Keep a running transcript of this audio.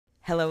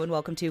Hello and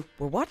welcome to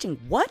We're Watching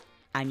What?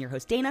 I'm your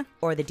host Dana,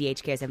 or the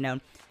DHK as I've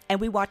known, and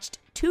we watched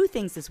two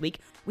things this week.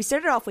 We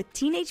started off with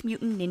Teenage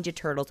Mutant Ninja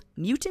Turtles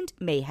Mutant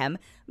Mayhem,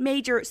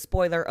 major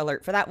spoiler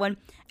alert for that one,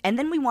 and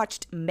then we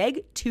watched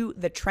Meg to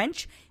the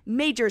Trench,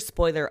 major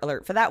spoiler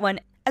alert for that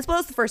one, as well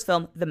as the first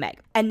film, The Meg.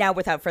 And now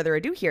without further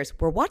ado, here's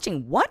We're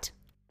Watching What?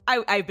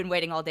 I've been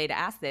waiting all day to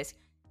ask this.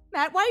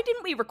 Matt, why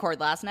didn't we record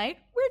last night?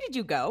 Where did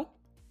you go?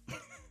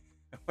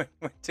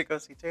 Went to go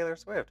see Taylor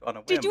Swift on a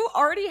whim. Did you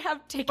already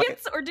have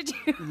tickets, or did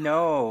you?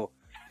 No.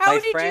 How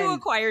did you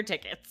acquire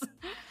tickets?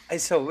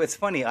 So it's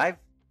funny.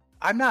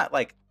 I'm not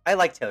like, I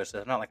like Taylor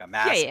Swift. I'm not like a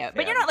massive fan,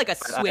 but you're not like a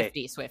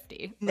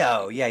Swiftie.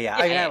 No, yeah.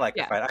 I mean, I like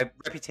her. Yeah.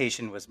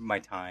 Reputation was my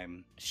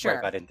time. Sure. Where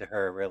I got into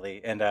her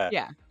really, and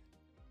Yeah.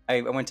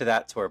 I went to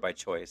that tour by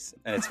choice.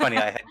 And it's funny.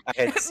 I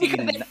had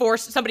seen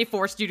somebody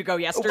forced you to go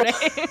yesterday.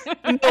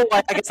 No,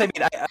 I guess I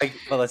mean,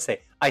 well, let's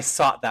say I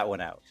sought that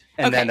one out,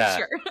 and okay, then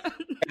sure.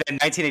 And in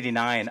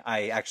 1989,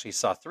 I actually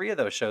saw 3 of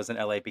those shows in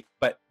LA,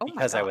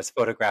 because I was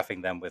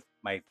photographing them with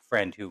my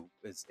friend who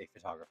is a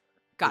photographer.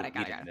 Got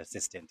Needed it. an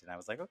assistant, and I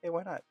was like, okay,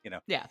 why not?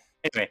 Yeah.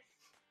 Anyway,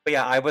 but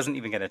yeah, I wasn't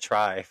even going to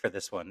try for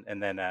this one.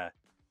 And then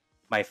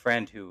my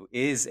friend who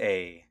is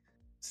a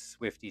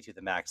Swiftie to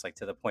the max, like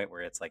to the point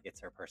where it's like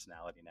it's her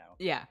personality now.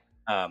 Yeah.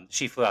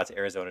 She flew out to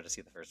Arizona to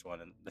see the first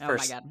one, and the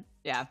first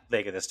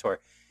leg of this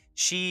tour.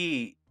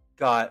 She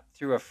got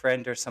through a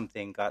friend or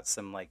something, got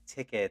some like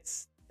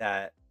tickets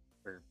that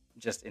were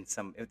just in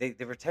some. They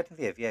were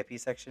technically a VIP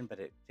section, but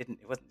it didn't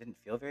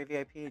feel very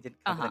VIP. It didn't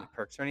come with any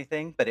perks or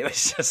anything. But it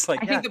was just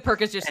like I think the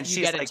perk is just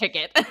you get a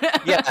ticket.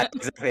 Yeah,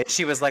 exactly.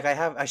 She was like,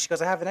 she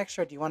goes, I have an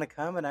extra. Do you want to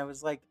come? And I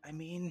was like, I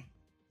mean,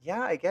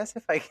 yeah, I guess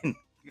if I can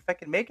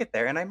make it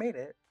there, and I made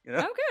it.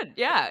 Oh, good.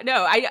 Yeah.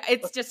 No,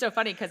 it's just so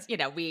funny because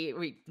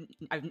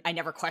I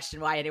never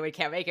question why anyone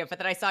can't make it, but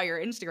then I saw your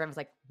Instagram. I was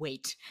like,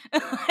 wait.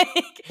 And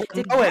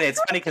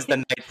it's funny because the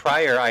night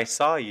prior I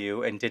saw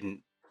you and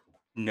didn't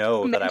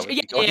know that I would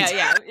be going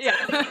yeah.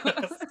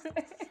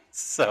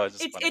 So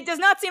it does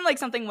not seem like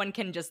something one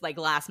can just like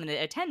last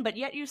minute attend, but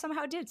yet you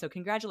somehow did. So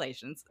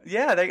congratulations.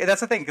 Yeah,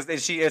 that's the thing because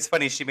it's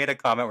funny. She made a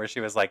comment where she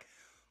was like,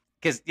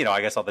 because I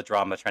guess all the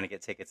drama trying to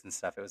get tickets and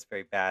stuff, it was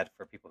very bad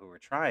for people who were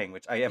trying,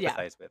 which I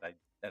empathize with. I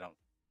don't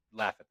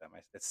laugh at them.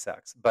 It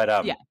sucks,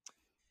 but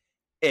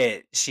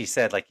she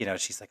said like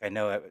she's like, I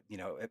know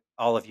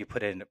all of you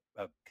put in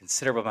a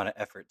considerable amount of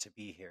effort to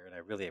be here, and I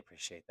really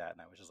appreciate that.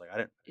 And I was just like, I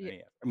didn't.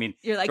 I mean,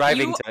 you're like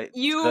driving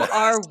you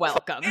are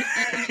welcome.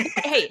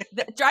 Hey,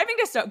 getting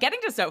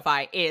to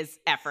SoFi is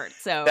effort,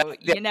 so So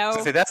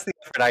that's the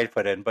effort I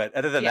put in, but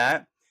other than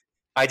that.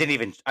 I didn't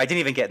even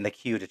get in the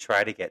queue to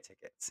try to get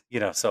tickets,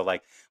 so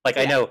like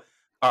I know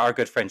our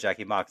good friend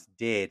Jackie Mox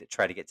did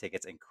try to get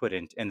tickets and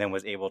couldn't, and then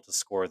was able to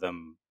score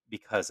them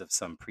because of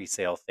some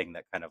pre-sale thing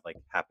that kind of like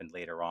happened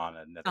later on.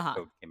 Another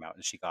code came out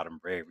and she got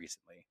them very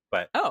recently,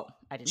 but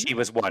I didn't. She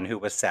was one who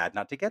was sad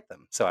not to get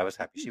them, so I was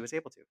happy she was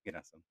able to,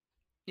 so.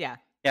 Yeah.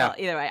 Well,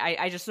 either way,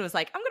 I just was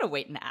like, I'm gonna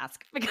wait and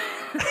ask because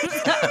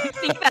I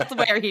think that's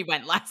where he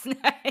went last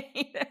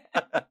night.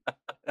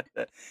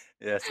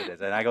 Yes, it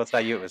is, and I will tell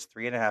you, it was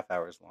 3.5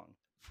 hours long.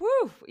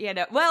 Whew.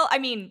 Well, I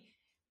mean,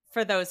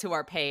 for those who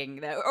are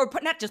paying,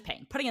 not just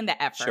paying, putting in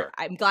the effort, Sure.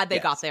 I'm glad they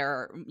got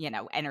their,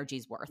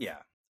 energy's worth. Yeah,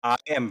 I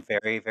am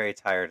very, very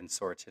tired and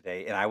sore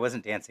today, and I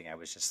wasn't dancing; I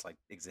was just like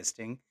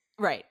existing.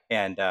 Right.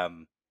 And I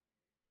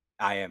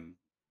am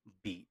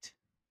beat,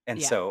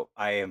 and so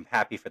I am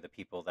happy for the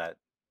people that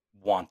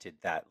wanted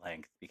that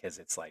length because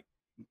it's like,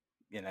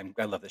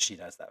 I love that she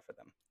does that for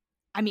them.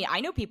 I mean,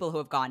 I know people who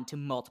have gone to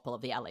multiple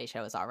of the LA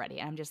shows already,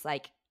 and I'm just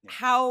like,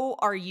 how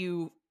are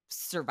you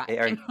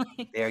surviving?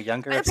 They are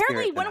younger.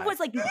 Apparently, one was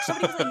like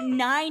somebody was like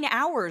 9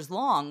 hours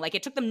long. Like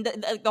it took them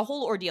the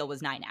whole ordeal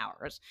was 9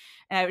 hours,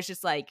 and I was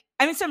just like,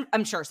 I mean,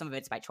 I'm sure some of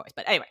it's by choice,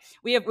 but anyway,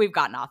 we've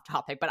gotten off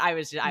topic. But I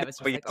was just like,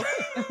 okay.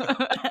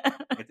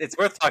 It's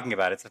worth talking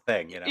about. It's a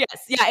thing,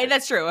 Yes, yeah,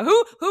 that's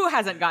true. Who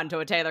hasn't gone to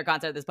a Taylor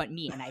concert at this point?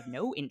 Me, and I have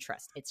no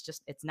interest. It's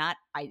not.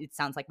 It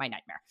sounds like my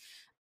nightmare.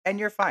 And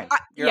you're fine.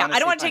 I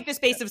don't want to take the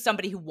space of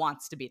somebody who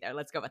wants to be there.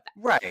 Let's go with that.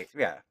 Right,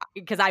 yeah.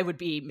 Because I would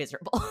be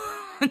miserable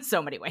in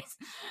so many ways.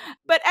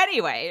 But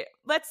anyway,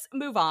 let's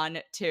move on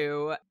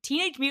to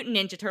Teenage Mutant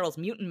Ninja Turtles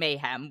Mutant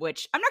Mayhem,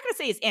 which I'm not going to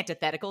say is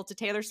antithetical to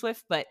Taylor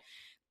Swift, but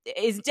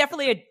is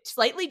definitely a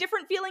slightly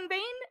different feeling vein.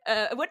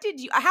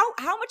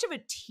 How much of a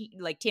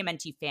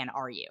TMNT fan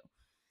are you?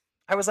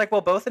 I was like, well,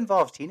 both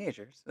involve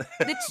teenagers.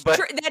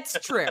 That's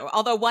true.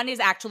 Although one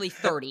is actually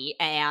 30,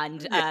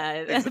 and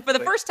exactly. For the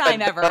first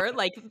time ever,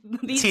 like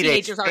these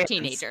teenagers are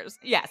teenagers.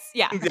 Yes,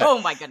 yeah.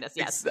 Oh my goodness,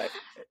 yes. Exactly.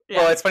 Yeah.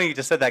 Well, it's funny you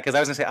just said that because I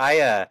was gonna say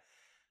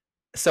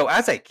so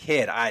as a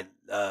kid, I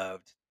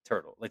loved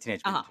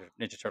Teenage Mutant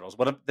Ninja Turtles.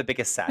 One of the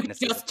biggest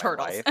sadnesses of my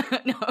life.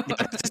 No.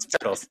 Just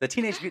turtles. The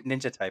Teenage Mutant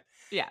Ninja type.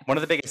 Yeah. One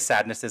of the biggest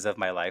sadnesses of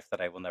my life that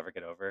I will never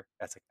get over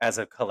as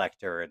a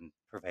collector and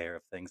purveyor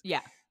of things.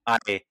 Yeah.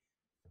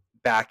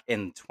 Back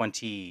in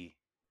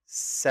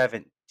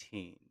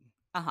 2017,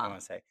 I want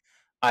to say,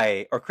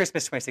 or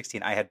Christmas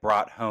 2016, I had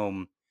brought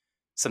home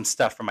some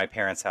stuff from my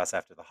parents' house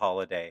after the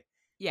holiday,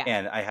 Yeah.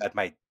 and I had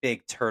my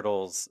big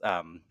Turtles.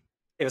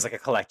 It was like a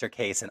collector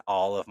case and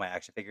all of my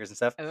action figures and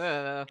stuff.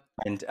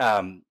 And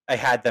I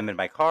had them in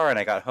my car, and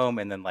I got home,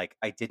 and then like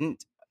I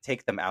didn't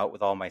take them out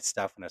with all my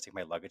stuff when I was taking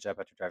my luggage up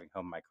after driving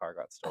home. My car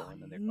got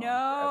stolen, and they're gone forever.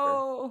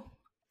 No.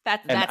 And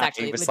That's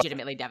actually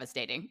legitimately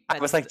devastating. I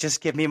was like,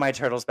 just give me my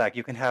Turtles back.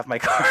 You can have my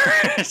car.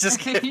 Just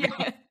give me.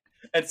 Yeah.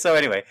 And so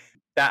anyway,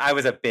 that I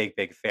was a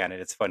big fan,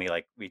 and it's funny.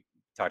 Like we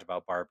talked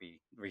about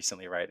Barbie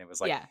recently, right? And it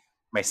was like Yeah.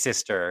 my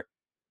sister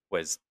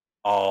was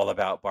all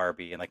about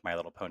Barbie and like My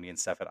Little Pony and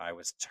stuff, and I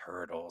was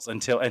Turtles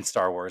and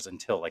Star Wars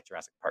until like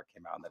Jurassic Park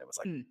came out, and then it was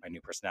like my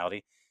new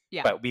personality.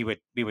 Yeah. But we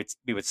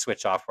would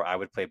switch off where I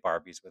would play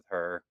Barbies with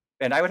her,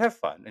 and I would have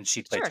fun, and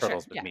she'd play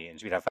Turtles with me, and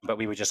she'd have fun. But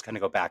we would just kind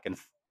of go back and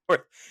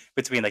forth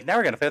between like, now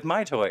we're gonna play with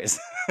my toys.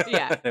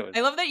 Yeah,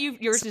 I love that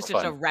yours so is just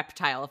fun. a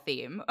reptile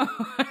theme.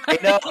 I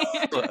know.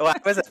 Well,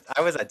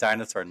 I was a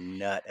dinosaur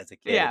nut as a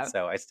kid, Yeah.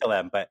 so I still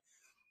am. But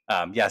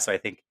yeah, so I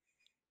think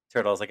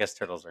Turtles. I guess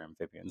turtles are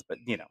amphibians, but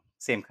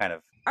same kind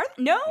of.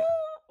 No.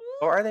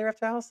 Or are they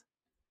reptiles?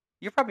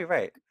 You're probably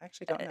right. I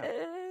actually don't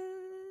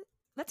know.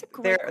 That's a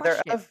great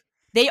question.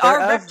 They are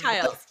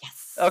reptiles.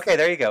 Yes. Okay,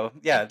 there you go.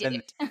 Yeah,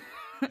 then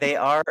they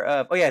are.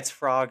 Oh yeah, it's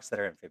frogs that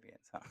are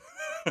amphibians, huh?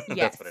 Yes.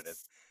 That's what it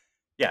is.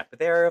 Yeah, but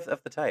they are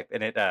of the type,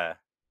 and it.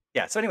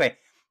 Yeah. So anyway,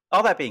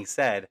 all that being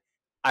said,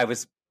 I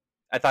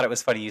thought it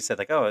was funny you said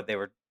like, oh, they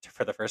were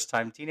for the first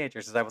time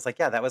teenagers. And I was like,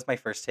 yeah, that was my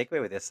first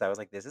takeaway with this. I was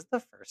like, this is the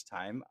first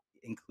time,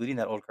 including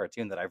that old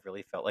cartoon, that I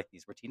really felt like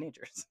these were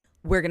teenagers.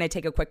 We're going to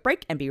take a quick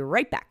break and be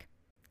right back.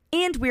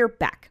 And we're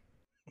back.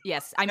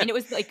 Yes. I mean, it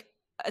was like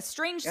a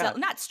strange,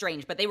 not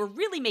strange, but they were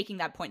really making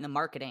that point in the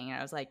marketing. And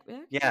I was like,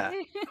 okay. Yeah,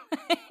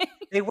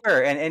 they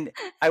were. And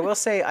I will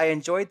say I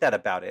enjoyed that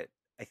about it.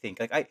 I think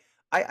like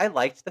I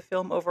liked the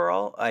film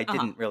overall. I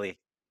didn't really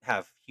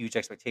have huge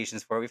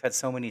expectations for it. We've had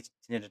so many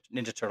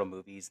Ninja Turtle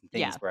movies and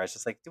things where I was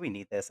just like, do we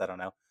need this? I don't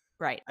know.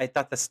 Right. I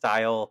thought the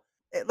style,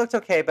 it looked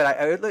okay, but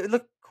it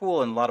looked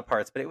cool in a lot of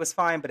parts, but it was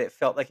fine. But it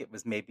felt like it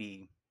was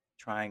maybe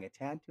trying a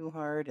tad too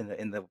hard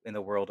in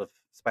the world of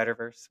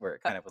Spider-Verse, where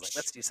it kind of was like,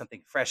 let's do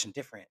something fresh and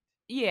different.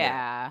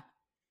 Yeah.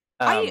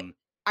 I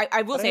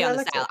will but say I on the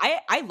liked style,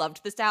 I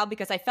loved the style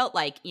because I felt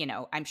like,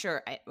 I'm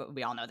sure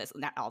we all know this,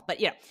 not all, but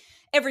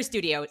every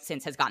studio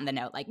since has gotten the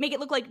note, like, make it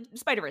look like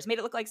Spider-Verse, made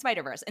it look like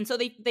Spider-Verse. And so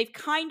they've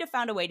kind of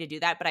found a way to do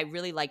that, but I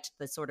really liked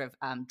the sort of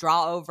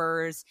draw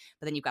overs,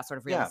 but then you've got sort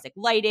of realistic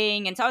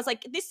lighting. And so I was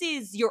like, this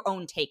is your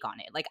own take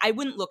on it. Like, I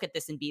wouldn't look at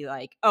this and be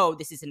like, oh,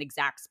 this is an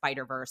exact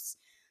Spider-Verse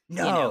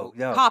no.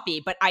 copy,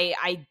 but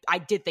I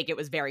did think it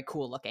was very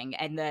cool looking.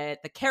 And the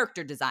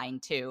character design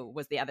too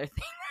was the other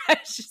thing. I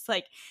was just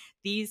like,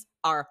 these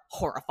are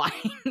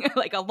horrifying.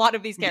 Like, a lot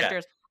of these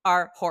characters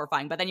are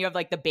horrifying, but then you have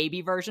like the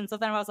baby versions of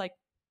them. I was like,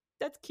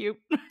 that's cute.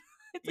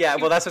 Yeah,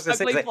 well, that's what I was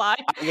gonna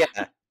say.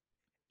 Yeah,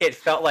 it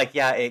felt like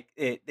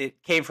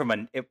it came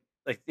from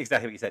like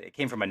exactly what you said. It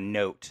came from a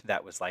note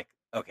that was like,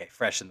 okay,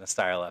 freshen the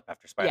style up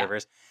after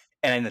Spider-Verse.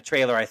 And in the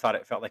trailer, I thought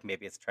it felt like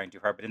maybe it's trying too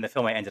hard, but in the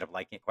film, I ended up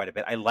liking it quite a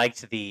bit. I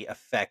liked the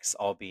effects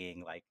all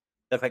being like,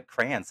 they look like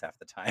crayons half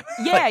the time.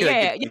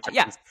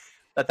 Yeah.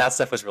 But that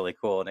stuff was really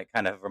cool, and it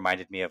kind of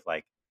reminded me of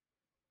like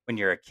when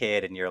you're a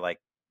kid and you're like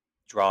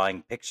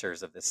drawing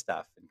pictures of this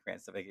stuff and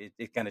crayons stuff.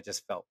 It kind of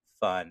just felt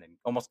fun and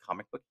almost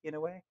comic booky in a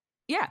way.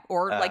 Yeah,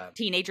 or like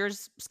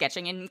teenagers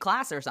sketching in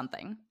class or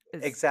something.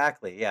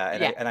 Exactly,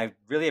 yeah. And I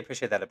really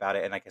appreciate that about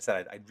it. And like I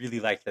said, I really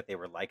liked that they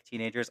were like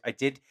teenagers.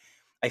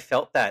 I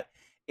felt that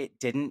it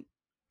didn't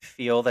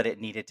feel that it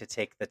needed to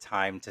take the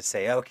time to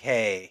say,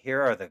 okay,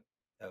 here are the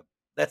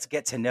let's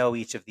get to know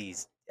each of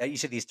these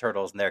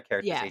turtles and their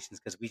characterizations,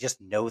 because we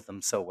just know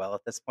them so well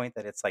at this point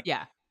that it's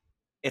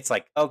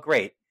like, oh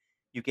great,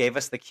 you gave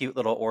us the cute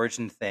little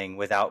origin thing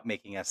without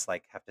making us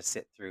like have to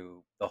sit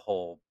through the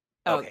whole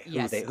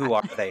who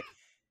are they.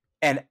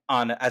 And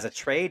as a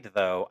trade,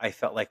 though, I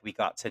felt like we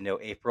got to know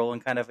April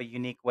in kind of a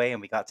unique way, and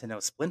we got to know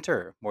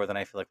Splinter more than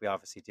I feel like we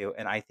obviously do.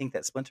 And I think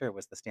that Splinter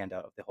was the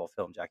standout of the whole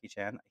film. Jackie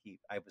Chan,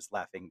 I was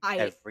laughing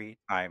every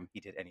time he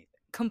did anything.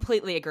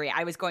 Completely agree.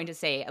 I was going to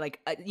say, like,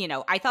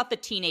 I thought the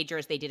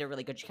teenagers, they did a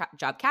really good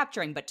job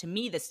capturing, but to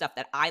me, the stuff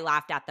that I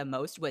laughed at the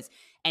most was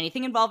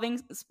anything involving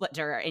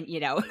Splinter and,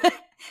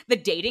 the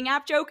dating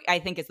app joke, I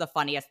think, is the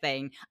funniest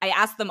thing. I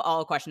asked them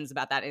all questions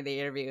about that in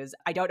the interviews.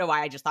 I don't know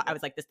why. I just thought, I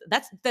was like,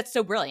 that's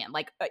so brilliant.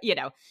 Like,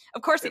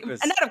 of course, and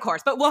not of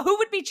course, but who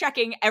would be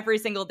checking every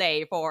single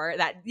day for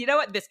that? You know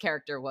what? This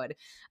character would.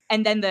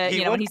 And then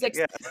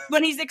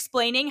when he's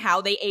explaining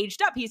how they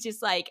aged up, he's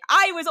just like,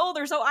 I was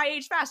older, so I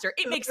aged faster.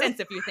 It makes sense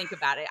if you think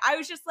about it. I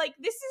was just like,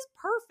 this is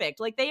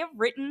perfect. Like, they have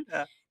written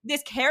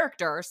this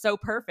character so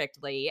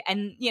perfectly.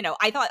 And,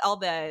 I thought all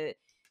the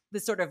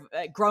sort of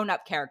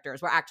grown-up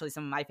characters were actually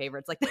some of my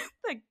favorites, like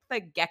the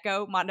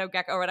gecko, Mondo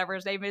Gecko, or whatever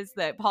his name is,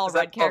 the Paul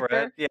Rudd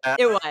character. Yeah.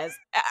 It was.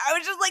 I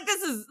was just like,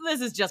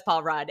 this is just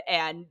Paul Rudd,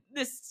 and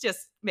this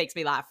just makes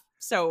me laugh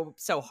so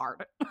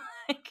hard.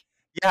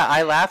 Yeah,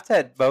 I laughed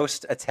at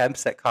most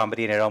attempts at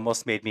comedy, and it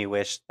almost made me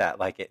wish that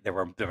like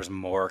there was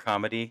more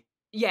comedy.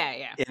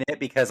 Yeah. In it,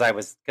 because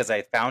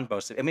I found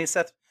most of it. I mean,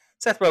 Seth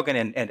Seth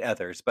Rogen and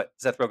others, but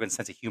Seth Rogen's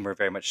sense of humor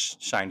very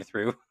much shined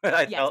through.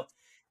 I Yes. felt,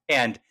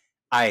 and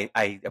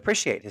I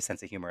appreciate his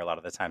sense of humor a lot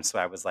of the time. So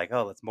I was like,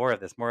 oh, let's more of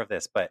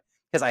this. But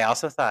because I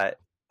also thought,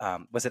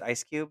 was it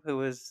Ice Cube who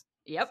was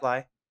Yep.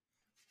 Fly?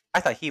 I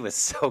thought he was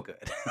so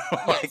good.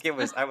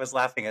 Yes. I was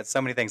laughing at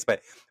so many things.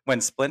 But when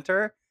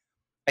Splinter,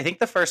 I think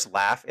the first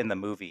laugh in the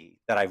movie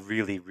that I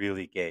really,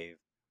 really gave,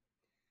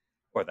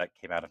 or that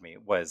came out of me,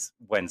 was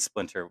when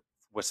Splinter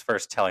was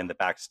first telling the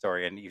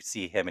backstory, and you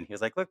see him, and he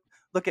was like,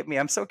 look at me,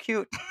 I'm so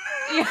cute.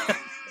 Yeah.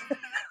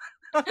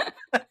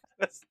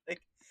 It's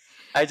like,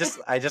 I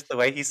just the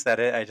way he said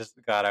it,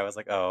 I was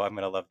like, oh, I'm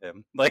gonna love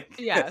him. Like,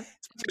 Yeah.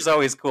 Splinter's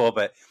always cool,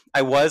 but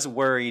I was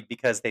worried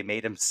because they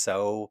made him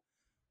so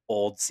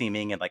old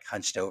seeming and like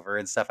hunched over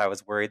and stuff. I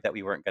was worried that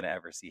we weren't gonna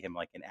ever see him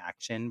like in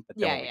action. But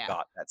then when we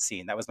got that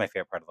scene, that was my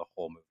favorite part of the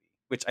whole movie,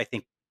 which I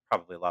think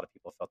probably a lot of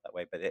people felt that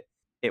way, but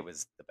it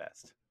was the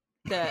best.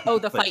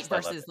 The fight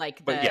versus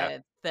like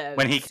the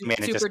when he came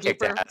in and just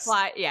kicked ass.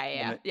 Fly.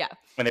 Yeah.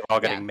 When they were all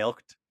getting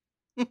milked.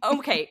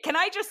 Okay, can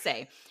I just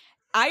say,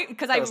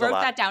 because I wrote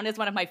that down as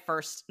one of my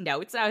first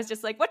notes, and I was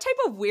just like, what type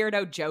of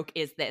weirdo joke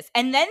is this?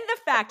 And then the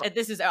fact that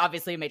this is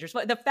obviously a major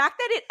spoiler, the fact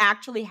that it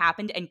actually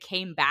happened and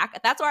came back,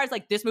 that's why I was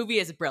like, this movie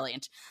is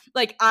brilliant.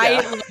 Like,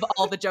 I love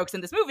all the jokes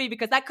in this movie,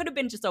 because that could have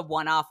been just a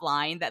one-off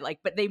line that like,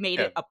 but they made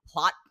it a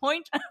plot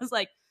point. I was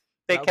like,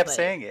 they kept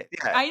saying it.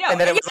 Yeah. I know. And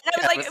then it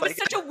was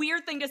such a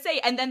weird thing to say,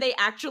 and then they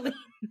actually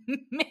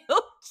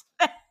milked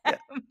them.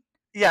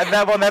 Yeah,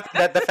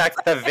 that the fact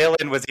that the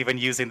villain was even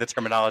using the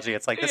terminology,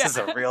 it's like, this is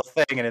a real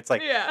thing, and it's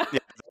like,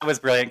 that was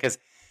brilliant, because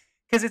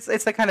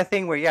it's the kind of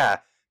thing where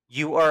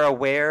you are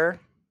aware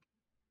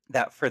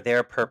that for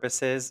their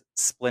purposes,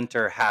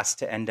 Splinter has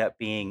to end up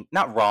being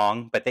not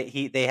wrong, but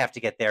they have to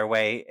get their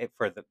way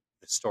for the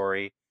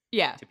story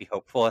to be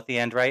hopeful at the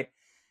end, right?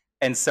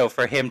 And so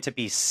for him to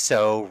be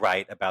so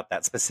right about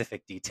that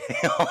specific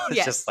detail,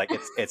 it's just like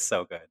it's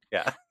so good,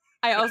 yeah.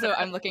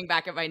 I'm looking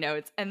back at my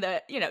notes, and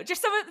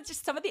just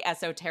some of the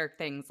esoteric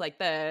things, like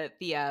the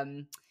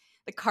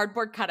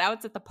cardboard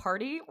cutouts at the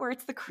party where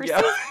it's the Chris's.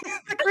 Yeah.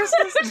 The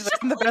Chris's.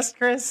 I'm the best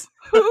Chris.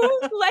 Who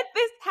let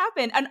this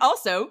happen? And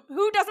also,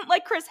 who doesn't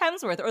like Chris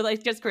Hemsworth, or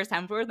like just Chris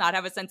Hemsworth not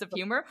have a sense of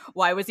humor?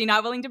 Why was he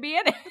not willing to be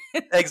in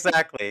it?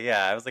 Exactly.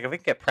 Yeah, I was like, if we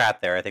can get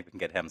Pratt there, I think we can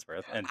get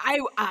Hemsworth. And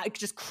I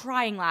just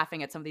crying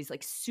laughing at some of these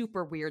like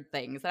super weird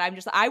things that I'm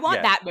just, I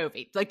want that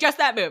movie, like just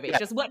that movie. Yeah.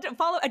 Just what to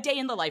follow a day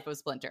in the life of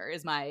Splinter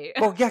is my.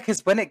 Well, yeah,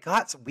 because when it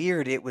got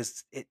weird,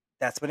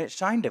 that's when it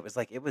shined. It was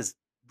like, it was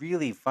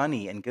really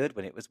funny and good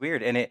when it was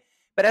weird,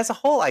 but as a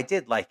whole, I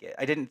did like it.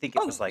 I didn't think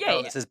it was like,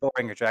 this is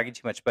boring or dragging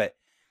too much, but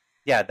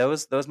yeah,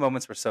 those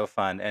moments were so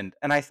fun. And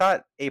I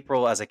thought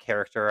April as a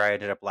character, I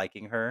ended up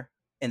liking her.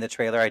 In the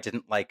trailer, I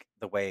didn't like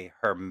the way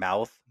her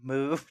mouth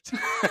moved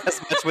as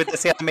much with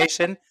this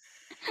animation.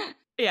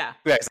 Yeah,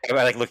 I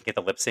like looking at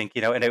the lip sync,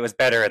 and it was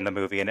better in the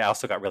movie, and I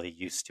also got really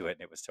used to it,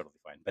 and it was totally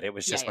fine. But it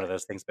was just one of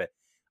those things. But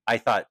I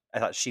thought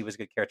she was a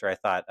good character. I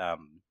thought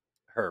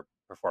her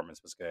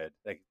performance was good.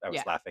 Like, I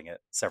was laughing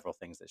at several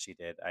things that she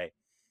did. I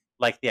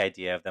like the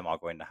idea of them all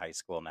going to high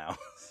school now.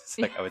 It's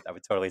like I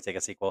would totally take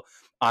a sequel.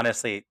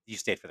 Honestly, you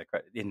stayed for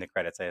in the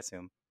credits, I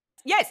assume.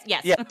 Yes.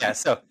 Yeah.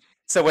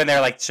 So when they're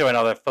like showing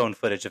all the phone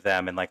footage of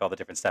them and like all the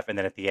different stuff, and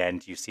then at the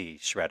end you see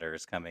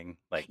Shredder's coming.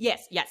 Like,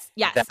 yes. Yeah.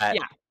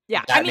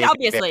 I mean,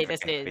 obviously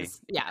this is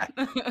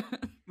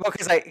Well,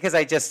 because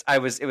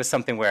it was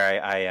something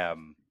where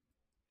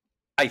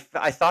I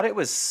thought it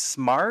was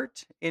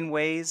smart in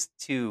ways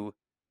to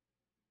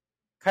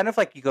kind of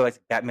like, you go like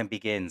Batman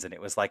Begins, and it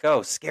was like,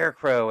 oh,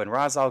 Scarecrow and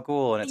Ra's al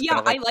Ghul, and it's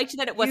kind of like, I liked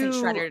that it wasn't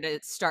Shredder to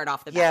start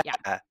off the bat.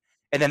 Yeah,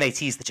 and then they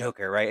tease the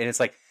Joker, right? And it's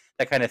like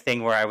that kind of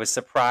thing where I was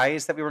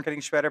surprised that we weren't getting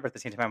Shredder, but at the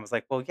same time I was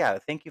like, well, yeah,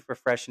 thank you for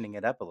freshening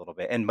it up a little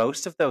bit. And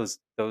most of those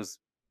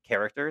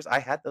characters, I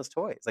had those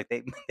toys, like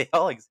they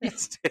all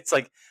exist. It's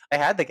like I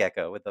had the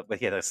gecko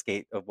he had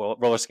a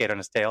roller skate on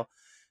his tail.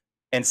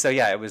 And so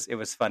yeah, it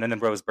was fun. And then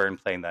Rose Byrne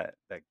playing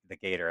the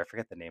gator. I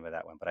forget the name of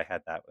that one, but I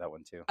had that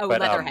one too. Oh,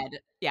 but, Leatherhead.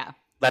 Yeah.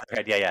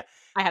 Leatherhead, yeah.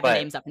 I have the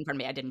names up in front of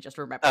me. I didn't just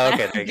remember. Oh,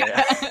 okay, there you go.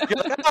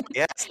 You're like, oh,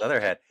 yes,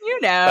 Leatherhead.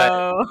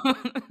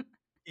 But,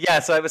 yeah,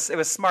 so it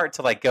was smart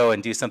to like go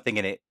and do something,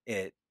 and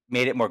it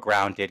made it more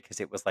grounded, because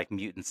it was like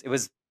mutants. It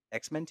was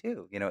X-Men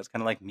too. It's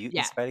kind of like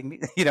mutants fighting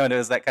mutants. And it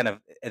was that kind of,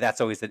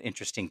 that's always an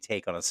interesting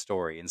take on a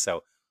story. And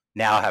so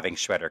now having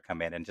Shredder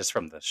come in, and just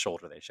from the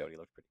shoulder they showed, he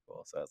looked pretty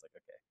cool. So I was like,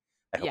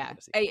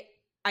 okay.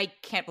 I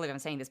can't believe I'm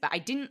saying this, but I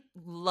didn't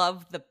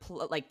love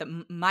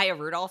the Maya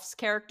Rudolph's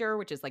character,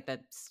 which is like the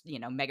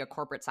mega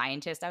corporate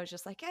scientist. I was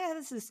just like,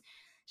 this is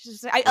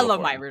just, I love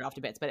boring. Maya Rudolph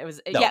to bits, but it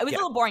was a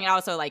little boring. And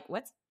also like,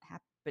 what's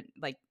happened?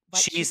 Like,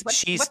 she's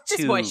what's too,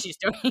 this voice she's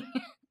doing?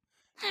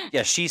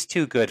 Yeah, she's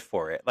too good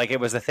for it. Like, it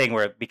was a thing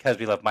where, because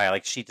we love Maya,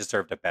 like, she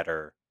deserved a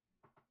better.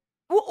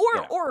 Well,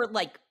 or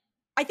like,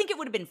 I think it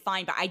would have been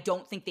fine, but I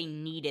don't think they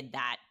needed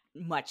that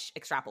much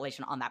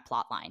extrapolation on that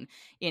plot line,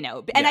 and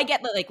I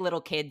get that, like,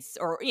 little kids,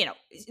 or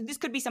this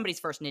could be somebody's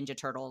first Ninja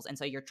Turtles, and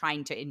so you're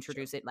trying to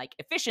introduce it like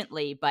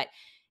efficiently, but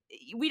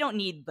we don't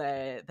need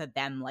the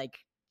them like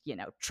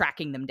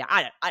tracking them down.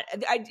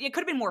 It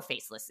could have been more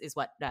faceless, is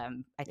what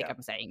I think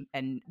I'm saying.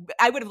 And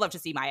I would have loved to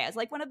see Maya as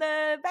like one of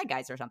the bad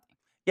guys or something.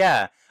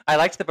 Yeah, I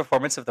liked the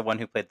performance of the one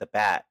who played the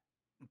bat,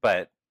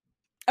 but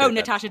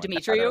Natasha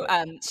Demetriou.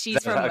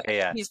 She's from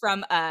she's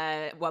from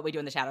What We Do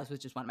in the Shadows,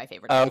 which is one of my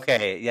favorites.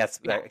 Okay, yes,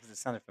 because it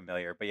sounded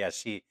familiar. But yeah,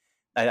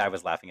 I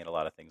was laughing at a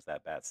lot of things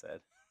that bat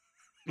said.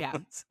 Yeah,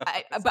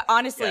 but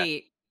honestly.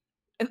 Yeah.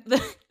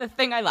 The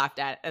thing I laughed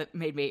at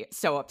made me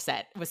so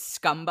upset was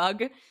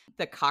Scumbug,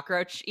 the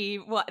cockroach.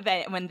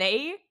 When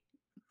they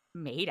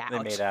made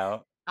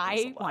out,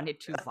 I wanted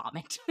to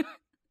vomit.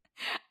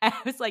 I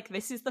was like,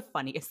 "This is the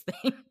funniest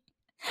thing,"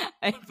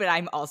 but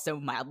I'm also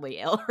mildly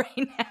ill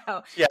right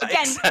now. Yeah,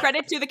 again,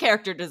 credit to the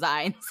character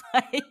designs.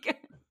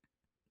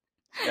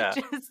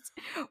 Just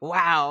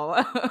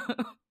wow.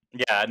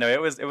 Yeah, no, it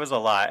was a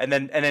lot, and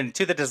then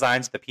to the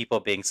designs, the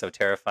people being so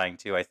terrifying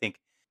too.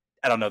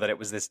 I don't know that it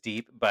was this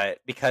deep, but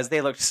because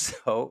they looked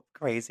so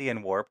crazy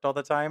and warped all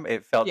the time,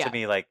 it felt to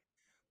me like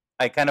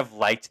I kind of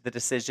liked the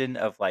decision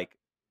of like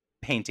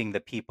painting the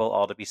people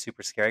all to be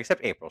super scary,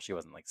 except April. She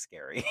wasn't like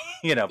scary,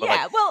 but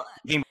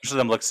most of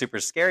them looked super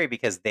scary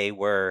because they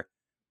were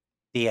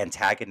the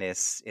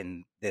antagonists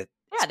in the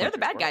they're the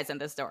bad guys in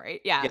this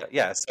story.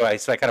 Yeah. So I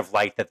kind of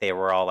liked that they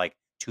were all like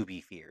to be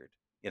feared,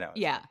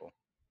 Yeah. Cool.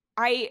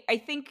 I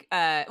think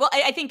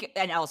I think,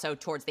 and also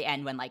towards the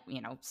end when like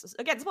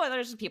again,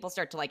 spoilers, people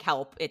start to like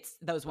help, it's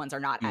those ones are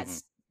not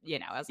as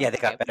as they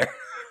got better.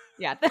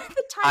 Yeah, the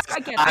Times Square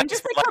again. I'm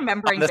just like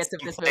remembering bits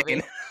of this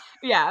movie.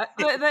 Yeah,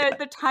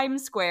 the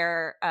Times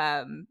Square.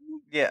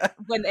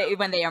 When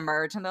they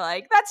emerge and they're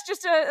like, that's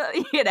just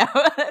a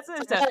that's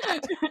just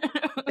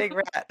a big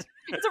rat.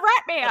 It's a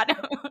rat man.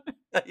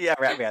 Yeah,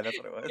 rat man. That's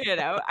what it was.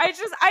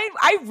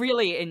 I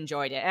really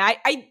enjoyed it, and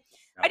I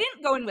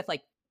didn't go in with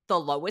like the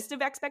lowest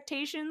of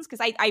expectations because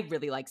I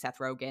really like Seth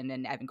Rogen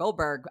and Evan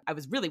Goldberg. I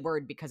was really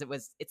worried because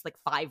it's like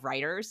 5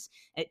 writers,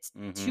 it's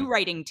 2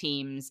 writing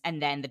teams, and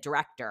then the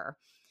director.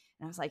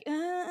 And I was like,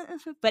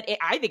 but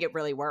I think it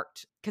really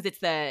worked because it's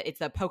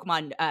the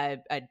Pokemon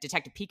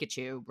Detective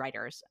Pikachu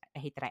writers. I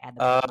hate that I add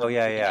them. Oh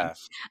yeah.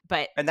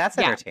 And that's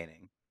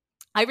entertaining.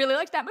 I really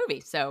liked that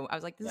movie, so I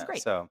was like, this is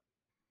great. So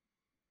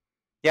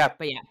yeah,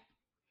 but yeah,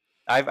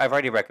 I've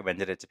already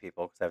recommended it to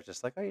people because I was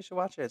just like, oh, you should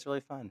watch it. It's really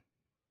fun.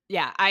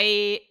 Yeah,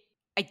 I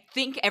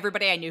think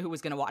everybody I knew who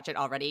was going to watch it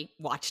already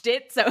watched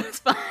it, so it's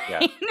fine.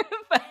 Yeah.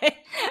 But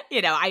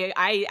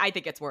I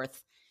think it's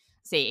worth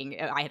seeing.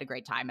 I had a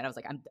great time, and I was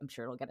like, I'm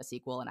sure it'll get a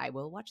sequel, and I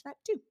will watch that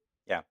too.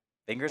 Yeah,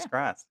 fingers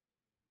crossed.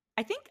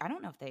 I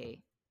don't know if they.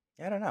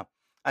 Yeah, I don't know.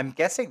 I'm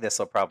guessing this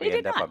will probably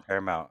end up on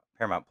Paramount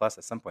Plus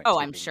at some point. Oh,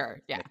 I'm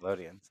sure. Yeah,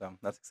 Nickelodeon. So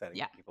that's exciting.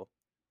 Yeah, people.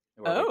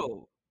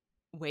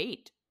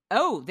 Wait.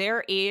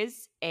 There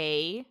is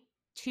a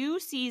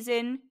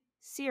 2-season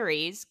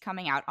series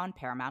coming out on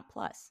Paramount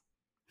Plus.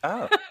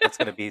 Oh, it's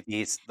going to be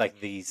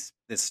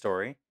this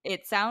story?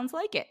 It sounds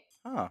like it.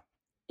 Oh.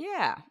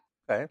 Yeah.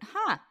 Okay.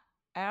 Huh.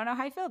 I don't know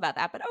how I feel about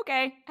that, but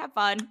okay. Have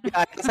fun. Yeah,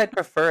 I guess I'd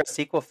prefer a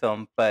sequel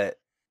film, but,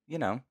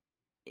 Yeah.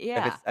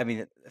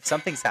 If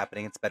something's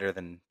happening, it's better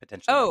than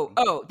potentially.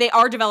 They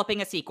are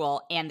developing a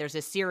sequel, and there's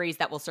a series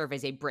that will serve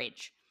as a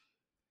bridge.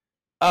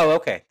 Oh,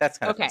 okay. That's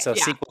kind of fun. So a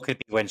sequel could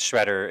be when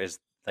Shredder is,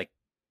 like,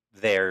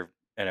 there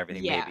and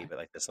everything, maybe, but,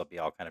 like, this will be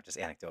all kind of just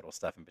anecdotal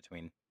stuff in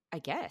between. I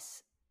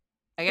guess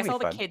all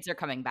the kids are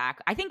coming back.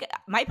 I think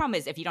my problem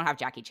is if you don't have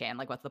Jackie Chan,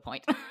 like, what's the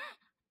point?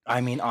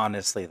 I mean,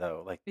 honestly,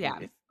 though, like,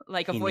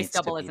 like a voice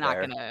double is not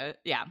gonna,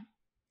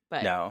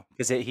 but no,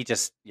 because he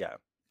just,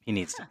 he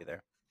needs to be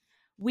there.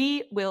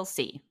 We will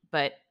see,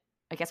 but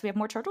I guess we have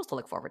more turtles to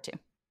look forward to.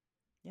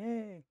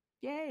 Yay!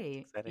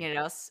 Exciting. You know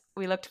what else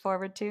we looked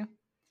forward to?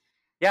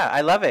 Yeah,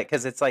 I love it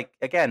because it's like,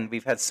 again,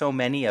 we've had so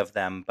many of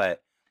them,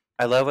 but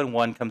I love when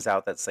one comes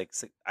out that's like,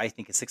 I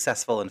think is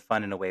successful and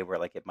fun in a way where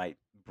like it might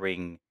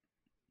bring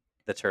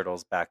the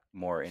Turtles back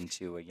more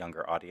into a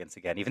younger audience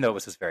again, even though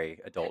this was very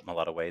adult in a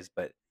lot of ways,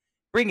 but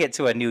bring it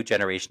to a new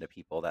generation of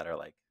people that are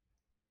like,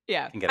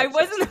 I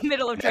was in the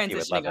middle of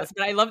transitioning us,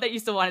 but I love that you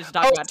still wanted to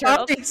talk about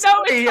Turtles. No, it's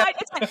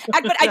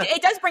fine. But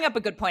it does bring up a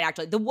good point,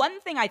 actually. The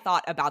one thing I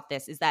thought about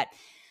this is that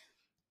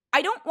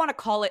I don't want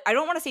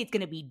to say it's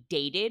going to be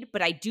dated,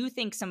 but I do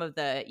think some of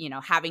the,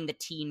 having the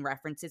teen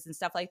references and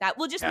stuff like that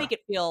will just make it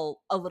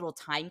feel a little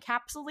time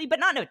capsule-y, but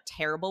not in a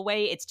terrible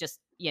way. It's just,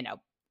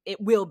 it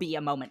will be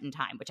a moment in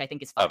time, which I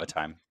think is fun. Of a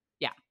time.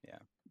 Yeah.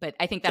 But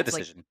I think that's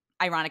like,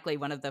 ironically,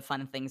 one of the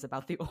fun things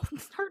about the old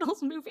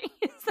Turtles movie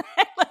is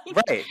that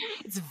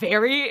it's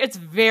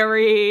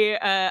very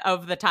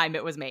of the time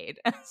it was made.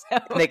 So.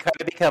 And they kind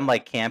of become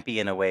like campy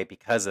in a way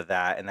because of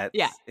that, and that's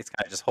it's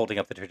kind of just holding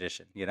up the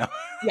tradition,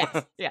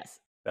 Yes.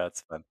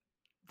 That's fun.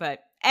 But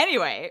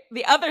anyway,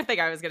 the other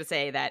thing I was going to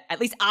say that at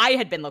least I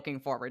had been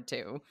looking forward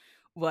to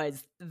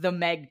was the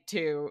Meg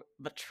 2,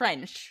 The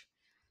Trench.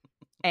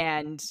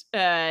 And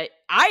I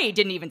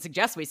didn't even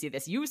suggest we see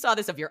this. You saw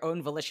this of your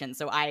own volition,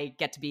 so I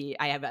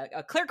have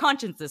a clear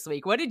conscience this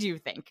week. What did you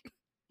think?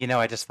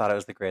 I just thought it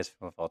was the greatest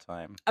film of all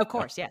time. Of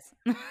course, yes.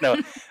 No,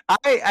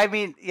 I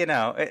mean,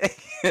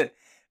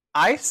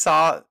 I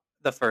saw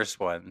the first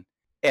one,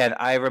 And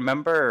I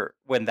remember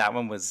when that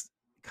one was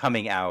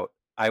coming out,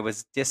 I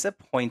was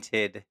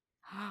disappointed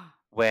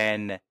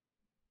when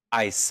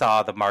I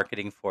saw the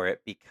marketing for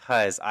it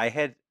because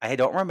I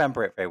don't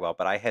remember it very well,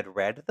 but I had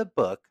read the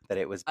book that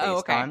it was Oh,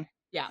 based okay. on.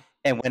 Yeah.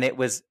 And when it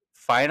was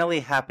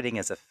finally happening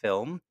as a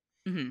film,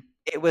 Mm-hmm.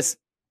 it was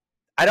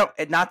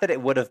not that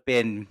it would have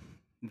been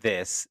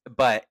this,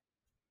 but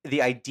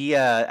the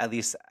idea, at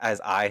least as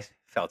I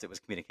felt it was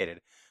communicated,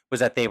 was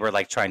that they were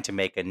like trying to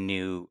make a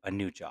new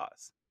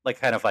Jaws. Like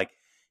kind of like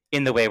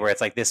in the way where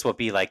it's like this will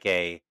be like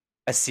a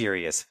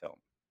serious film.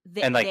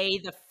 And like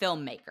The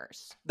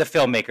filmmakers. the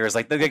filmmakers,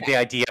 like Okay. the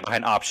idea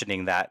behind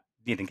optioning that,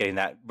 getting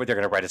that, where they're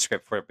going to write a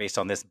script for it based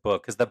on this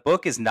book, because the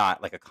book is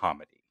not like a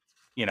comedy,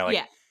 like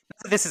Yeah.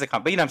 this is a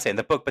comedy, but you know what I'm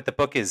saying? But the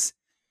book is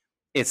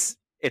it's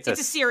a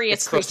serious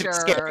it's supposed creature.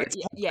 to be scary. It's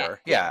Yeah.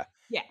 horror. Yeah.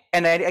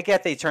 And I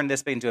get they turned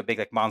this into a big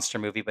like monster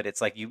movie, but it's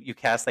like you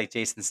cast like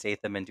Jason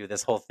Statham and do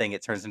this whole thing.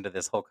 It turns into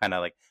this whole kind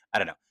of like, I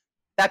don't know.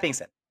 That being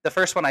said, the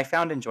first one I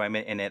found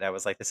enjoyment in it. I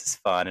was like, this is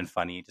fun and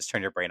funny. You just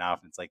turn your brain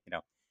off, and it's like,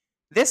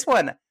 this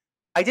one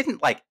I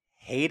didn't like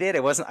hate it.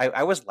 It wasn't.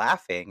 I was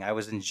laughing. I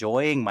was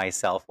enjoying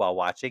myself while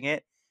watching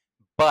it,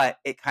 but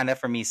it kind of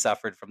for me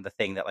suffered from the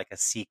thing that like a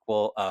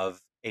sequel of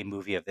a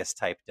movie of this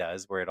type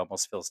does, where it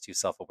almost feels too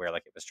self-aware,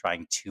 like it was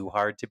trying too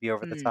hard to be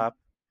over the top,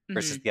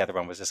 versus the other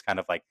one was just kind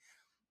of like,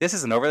 this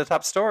is an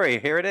over-the-top story.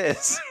 Here it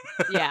is.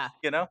 Yeah.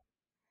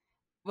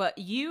 Well,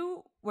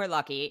 you were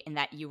lucky in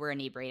that you were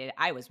inebriated.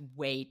 I was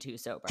way too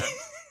sober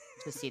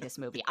to see this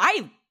movie.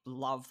 I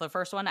love the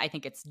first one. I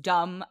think it's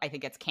dumb. I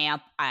think it's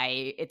camp.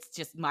 It's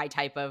just my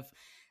type of,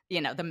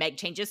 the Meg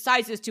changes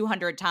sizes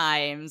 200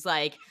 times.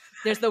 Like,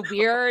 there's the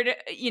weird,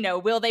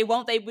 will they,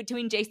 won't they,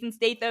 between Jason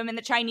Statham and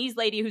the Chinese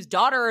lady whose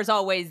daughter is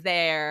always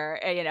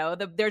there.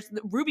 There's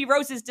Ruby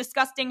Rose's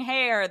disgusting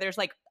hair. There's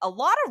like a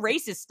lot of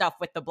racist stuff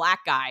with the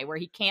black guy where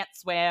he can't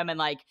swim and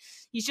like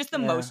he's just the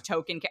most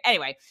token.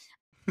 Anyway,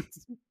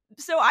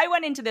 so I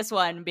went into this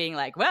one being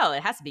like, well,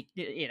 it has to be,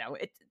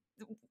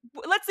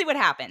 let's see what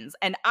happens.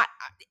 And I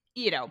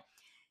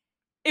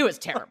it was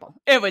terrible.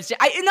 It was just,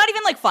 not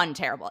even like fun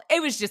terrible.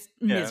 It was just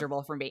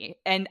miserable for me.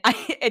 And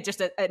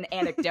an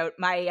anecdote.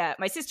 My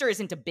sister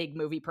isn't a big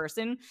movie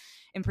person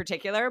in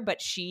particular, but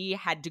she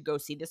had to go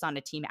see this on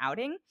a team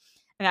outing.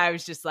 And I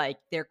was just like,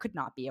 there could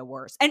not be a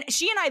worse. And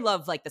she and I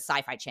love like the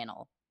Sci-Fi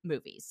Channel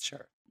movies.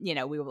 Sure. We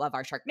love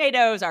our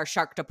Sharknadoes, our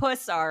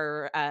Sharktopus,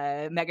 our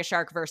Mega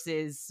Shark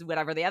versus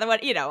whatever the other one,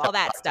 all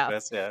that stuff.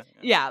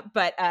 Yeah.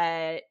 But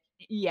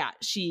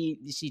she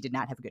did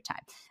not have a good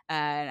time.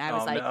 And I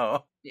was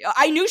no.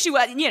 I knew she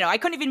was, I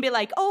couldn't even be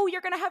like, oh,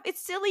 you're going to have,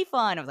 it's silly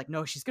fun. I was like,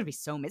 no, she's going to be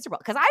so miserable.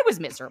 Because I was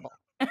miserable.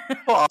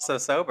 Well, also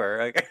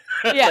sober.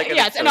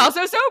 Yes, and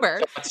also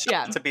sober.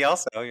 To be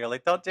also, you're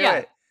like, don't do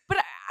it. But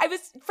I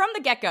was, from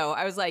the get-go,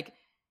 I was like,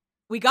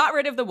 we got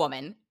rid of the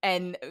woman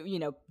and,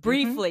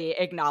 briefly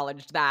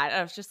acknowledged that.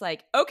 I was just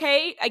like,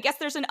 okay, I guess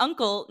there's an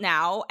uncle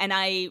now. And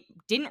I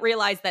didn't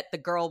realize that the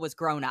girl was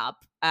grown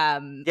up.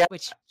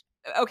 Which,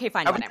 okay,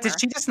 fine, whatever. Did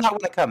she just not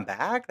want to come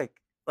back?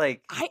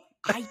 Like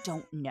I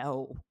don't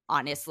know,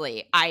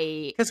 honestly.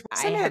 Because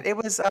wasn't it? It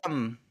was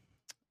the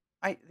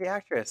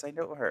actress. I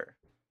know her.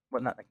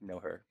 Well, not like know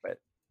her, but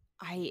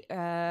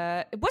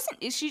it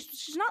wasn't.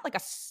 She's not like a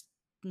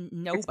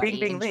nobody. It's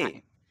Bing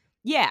Lee.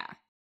 Yeah.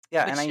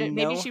 Yeah, but and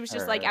maybe she was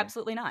just like,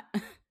 absolutely not.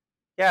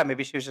 Yeah,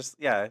 maybe she was just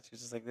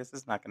like, this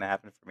is not going to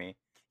happen for me.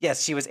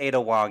 Yes, she was Ada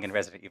Wong in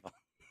Resident Evil.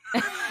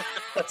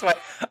 That's why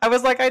I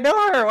was like, I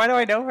know her. Why do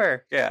I know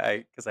her? Yeah,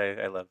 because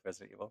I love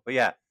Resident Evil. But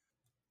yeah.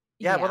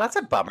 Well, that's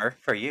a bummer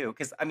for you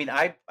because I mean,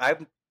 I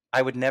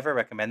would never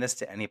recommend this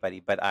to anybody,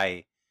 but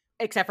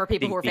except for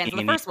people who are fans of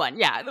the first one.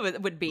 Yeah,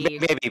 it would be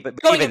maybe, but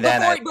even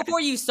then,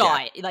 before you saw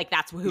it, like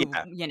that's who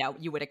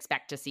you would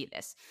expect to see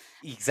this.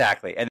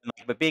 Exactly, and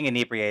but being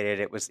inebriated,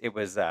 it was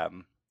I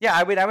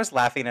mean, I was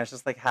laughing. And I was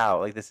just like, how?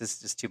 Like this is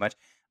just too much.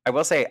 I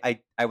will say,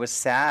 I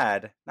was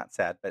not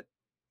sad, but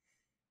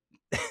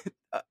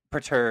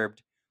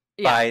perturbed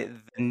by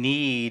the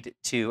need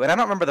to, and I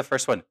don't remember the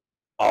first one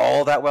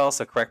all that well,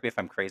 so correct me if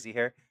I'm crazy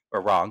here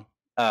or wrong.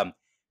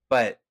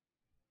 But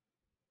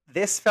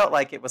this felt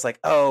like it was like,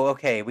 oh,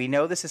 okay, we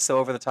know this is so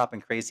over the top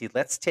and crazy.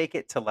 Let's take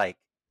it to like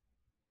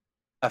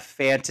a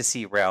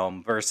fantasy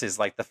realm versus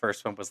like the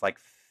first one was like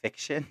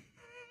fiction,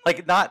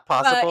 like not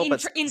possible,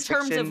 but in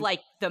terms of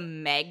like the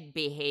Meg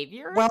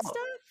behavior and stuff.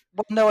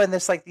 Well, no, and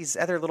there's like these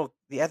other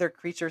the other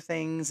creature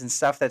things and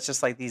stuff that's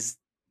just like these.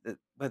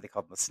 What are they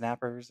called? The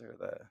snappers or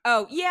the?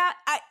 Oh yeah,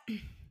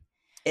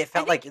 It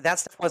felt like that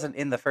stuff wasn't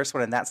in the first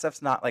one, and that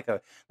stuff's not like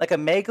a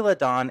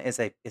megalodon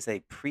is a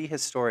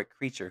prehistoric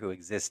creature who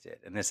existed,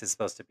 and this is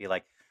supposed to be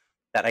like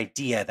that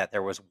idea that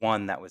there was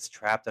one that was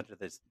trapped under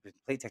the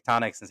plate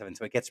tectonics and stuff, and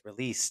so it gets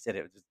released, and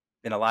it's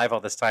been alive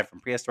all this time from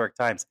prehistoric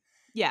times.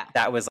 Yeah,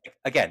 that was like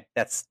again,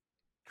 that's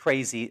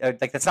crazy.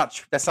 Like that's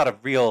not a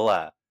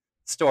real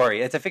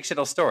story. It's a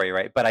fictional story,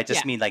 right? But I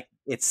just mean like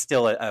it's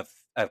still a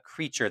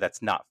creature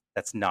that's not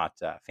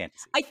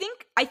fantasy.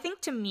 I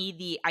think to me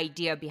the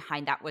idea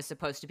behind that was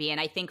supposed to be, and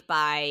I think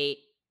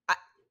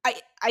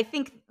I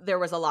think there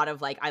was a lot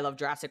of like I love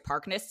Jurassic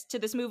Parkness to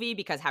this movie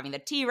because having the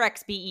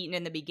T-Rex be eaten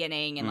in the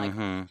beginning and like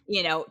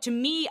to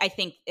me I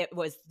think it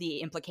was the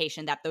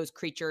implication that those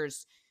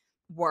creatures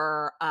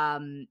were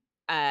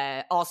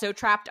also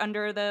trapped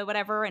under the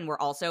whatever and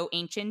were also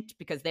ancient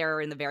because they're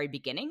in the very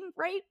beginning,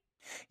 right?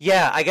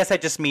 Yeah, I guess I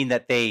just mean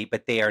that they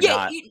are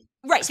not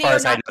right. As far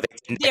as I know, they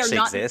didn't actually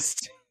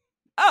exist.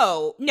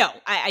 Oh no,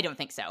 I don't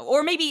think so.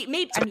 Or maybe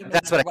so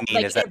that's what I mean.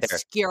 Like, is that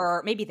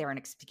obscure? Maybe they're an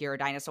obscure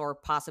dinosaur.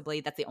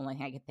 Possibly that's the only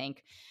thing I could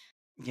think.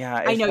 Yeah,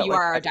 I know you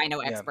are a dino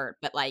expert,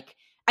 but like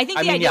I think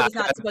the idea was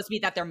not supposed to be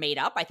that they're made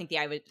up. I think the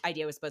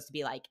idea was supposed to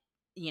be like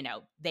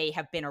they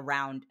have been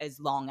around as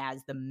long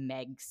as the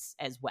Megs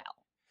as well.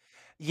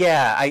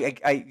 Yeah,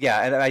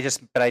 and I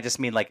just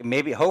mean like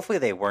maybe hopefully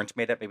they weren't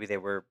made up. Maybe they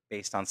were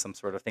based on some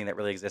sort of thing that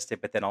really existed.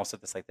 But then also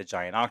this like the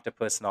giant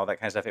octopus and all that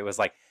kind of stuff. It was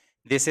like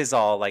this is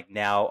all like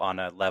now on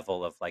a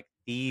level of like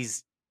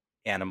these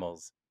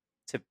animals,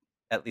 to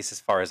at least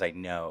as far as I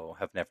know,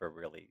 have never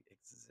really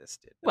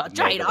existed. Well,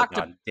 giant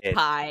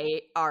octopi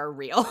are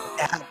real.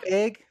 That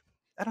big?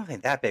 I don't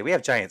think that big. We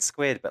have giant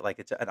squid, but like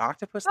an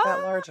octopus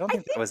that large? I don't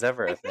think that was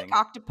ever a thing.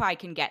 Octopi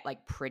can get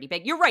like pretty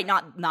big. You're right,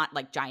 not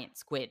like giant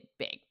squid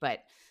big, but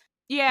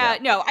yeah.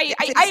 No, I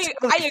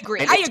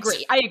agree.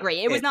 I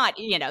agree. It was not,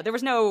 there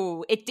was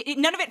no,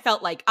 none of it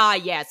felt like,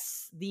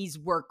 yes, these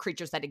were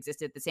creatures that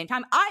existed at the same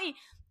time. I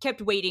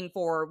kept waiting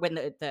for when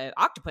the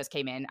octopus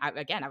came in.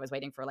 I was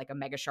waiting for like a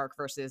mega shark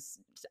versus,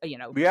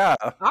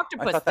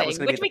 octopus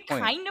thing, which we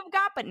kind of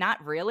got, but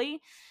not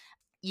really.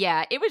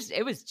 Yeah, it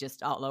was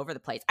just all over the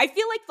place. I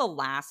feel like the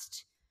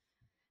last,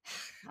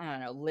 I don't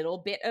know, little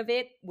bit of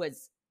it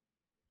was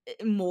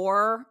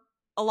more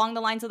along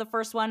the lines of the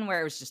first one, where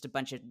it was just a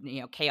bunch of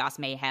chaos,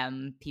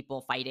 mayhem,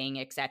 people fighting,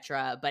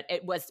 etc. But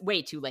it was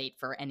way too late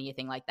for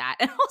anything like that.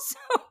 And also,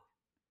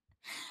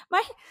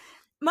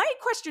 my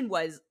question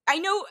was, I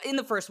know in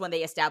the first one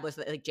they established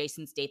that like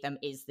Jason Statham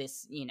is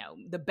this,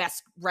 the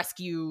best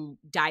rescue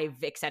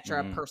dive,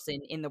 etc.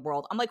 person in the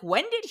world. I'm like,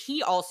 when did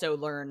he also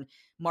learn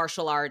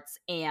martial arts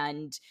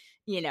and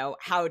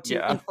how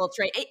to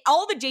infiltrate?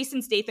 All the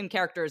Jason Statham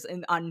characters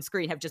on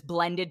screen have just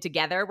blended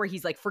together, where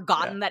he's like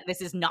forgotten that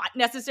this is not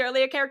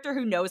necessarily a character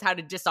who knows how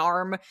to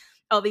disarm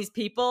all these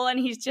people, and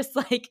he's just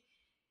like,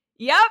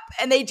 yep.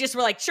 And they just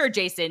were like, sure,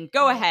 Jason,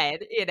 go ahead,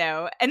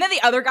 And then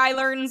the other guy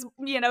learns,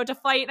 to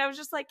fight. And I was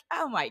just like,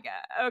 oh my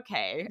God,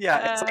 okay.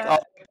 Yeah, it's like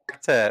all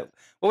back to,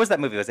 what was that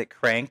movie? Was it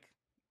Crank?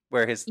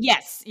 Where his...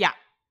 Yes, yeah.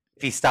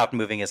 If he stopped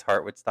moving, his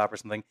heart would stop or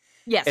something.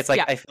 Yes, it's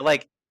like, I feel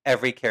like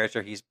every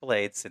character he's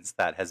played since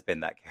that has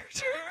been that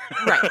character.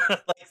 Right.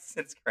 Like,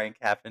 since Crank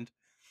happened.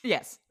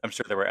 Yes. I'm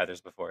sure there were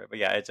others before it, but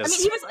yeah, it just...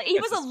 I mean, he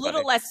was a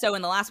little less so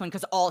in the last one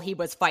because all he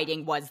was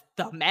fighting was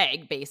the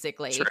Meg,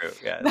 basically. True,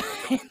 yeah.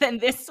 And then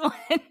this one,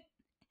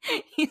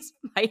 he's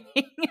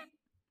fighting,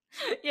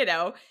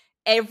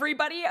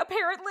 everybody,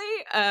 apparently.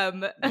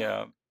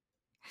 Yeah.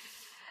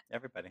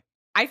 Everybody.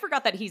 I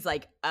forgot that he's,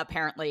 like,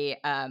 apparently,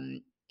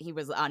 he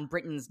was on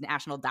Britain's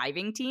national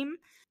diving team.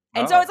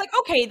 And so I was like,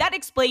 okay, that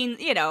explains,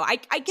 I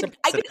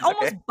could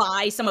almost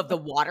buy some of the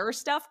water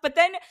stuff, but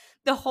then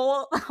the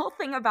whole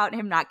thing about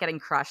him not getting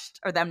crushed,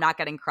 or them not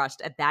getting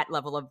crushed at that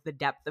level of the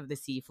depth of the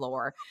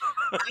seafloor,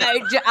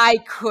 I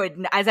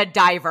couldn't, as a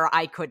diver,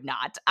 I could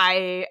not.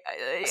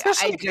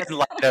 Especially in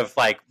light of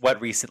like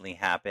what recently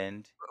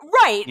happened.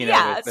 Right,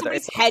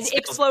 somebody's head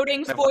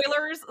exploding,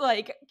 spoilers,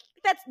 like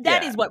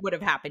that is what would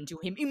have happened to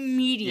him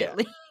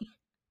immediately.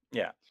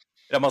 Yeah.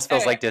 It almost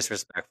feels like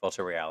disrespectful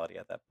to reality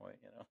at that point,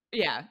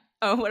 Yeah.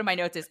 Oh, one of my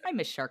notes is, I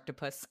miss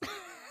Sharktopus.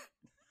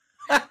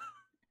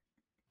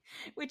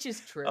 Which is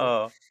true.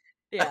 Oh.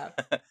 Yeah.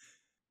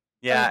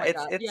 Yeah,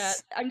 it's yeah.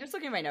 I'm just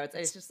looking at my notes.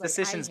 It's just like,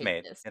 decisions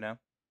made, this.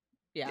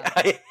 Yeah.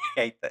 I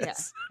hate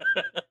this.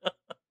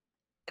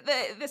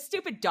 Yeah. The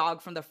stupid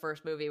dog from the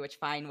first movie, which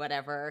fine,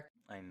 whatever.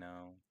 I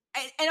know.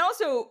 And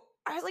also,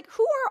 I was like,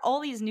 who are all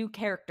these new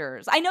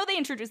characters? I know they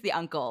introduced the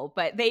uncle,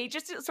 but they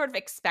just sort of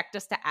expect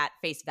us to at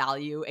face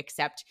value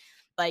accept,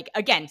 like,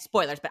 again,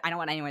 spoilers, but I don't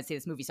want anyone to see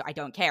this movie, so I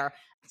don't care.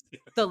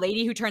 The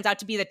lady who turns out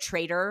to be the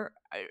traitor,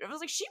 I was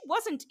like, she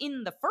wasn't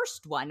in the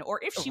first one, or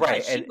if she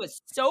was, she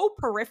was so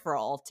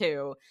peripheral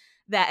too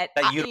that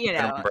you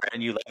remember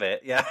and you love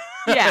it. Yeah.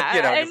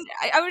 Yeah. And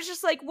I was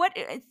just like, what?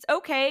 It's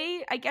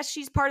okay. I guess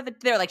she's part of the,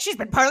 they're like, she's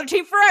been part of the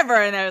team forever.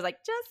 And I was like,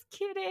 just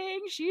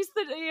kidding. She's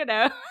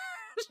the,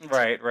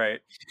 Right.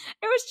 It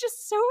was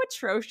just so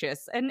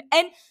atrocious. And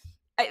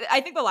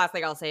I think the last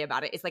thing I'll say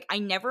about it is, like, I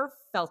never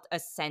felt a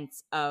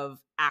sense of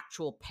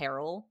actual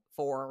peril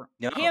for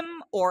him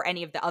or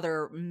any of the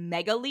other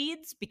mega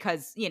leads,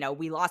 because,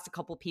 we lost a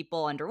couple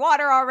people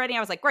underwater already. I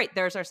was like, great,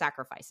 there's our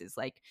sacrifices.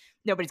 Like,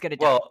 nobody's going to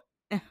die. Well,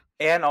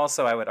 and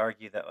also I would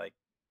argue that, like,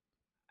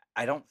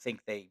 I don't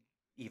think they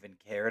even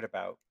cared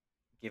about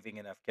giving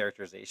enough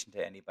characterization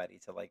to anybody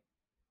to, like,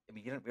 I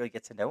mean, you don't really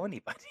get to know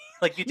anybody.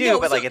 Like, you do,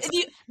 but like, it's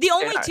the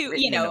only two,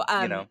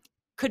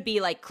 could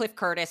be like Cliff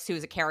Curtis,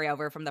 who's a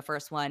carryover from the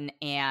first one,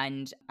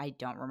 and I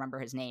don't remember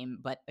his name,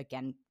 but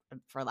again,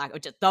 for lack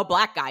of just the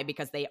black guy,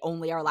 because they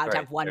only are allowed to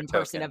have one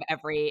person token. of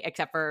every,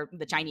 except for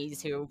the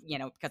Chinese who,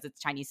 because it's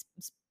Chinese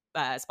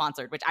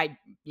sponsored, which I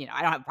don't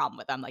have a problem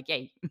with. I'm like,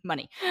 yay,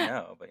 money.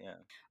 No, but yeah.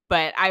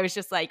 But I was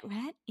just like,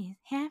 what is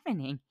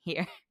happening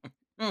here?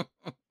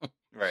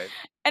 Right.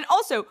 And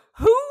also,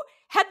 who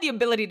had the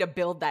ability to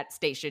build that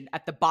station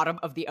at the bottom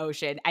of the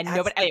ocean? And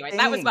nobody, anyway,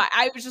 that was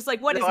I was just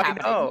like, what is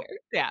happening here?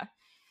 Yeah.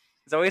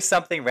 There's always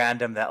something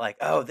random that like,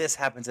 oh, this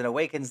happens and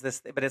awakens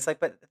this, but it's like,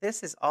 but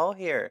this is all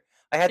here.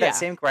 I had that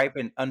same gripe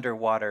in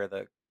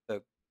Underwater,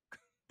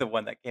 the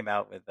one that came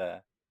out with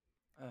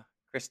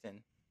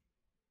Kristen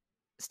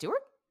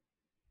Stewart.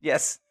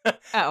 Yes. Oh,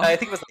 I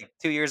think it was like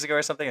 2 years ago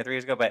or something, or 3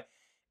 years ago, but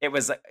it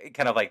was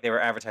kind of like they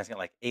were advertising it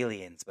like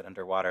aliens, but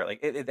underwater. Like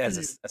it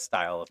has a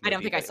style of movie. I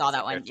don't think I saw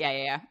that one.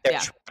 Yeah. They're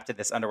trapped in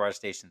this underwater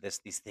station.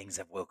 These things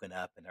have woken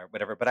up and or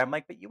whatever. But I'm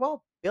like, but you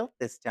all built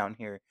this down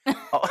here.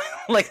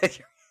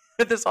 Like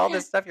there's all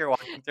this stuff you're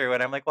walking through,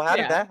 and I'm like, well, how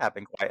did that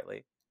happen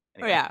quietly?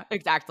 Anyway. Yeah,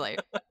 exactly.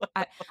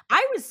 I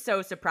was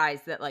so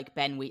surprised that like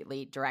Ben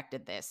Wheatley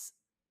directed this,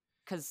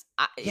 because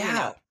I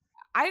don't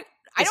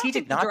he think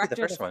did not do the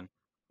first one.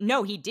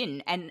 No, he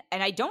didn't, and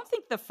I don't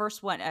think the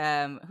first one.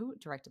 Who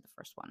directed the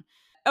first one?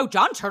 Oh,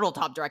 John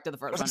Turteltaub directed the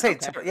first one.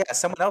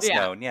 Someone else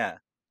known. Yeah.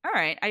 All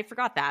right, I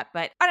forgot that,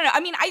 but I don't know. I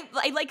mean,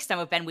 I like some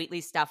of Ben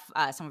Wheatley's stuff.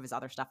 Some of his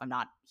other stuff I'm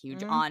not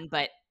huge on,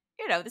 but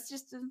this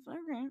just okay.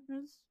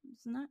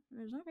 It's not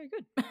very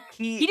good.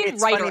 He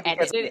didn't write or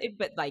edit it,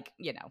 but like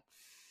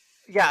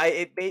Yeah,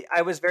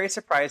 I was very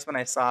surprised when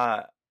I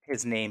saw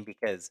his name,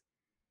 because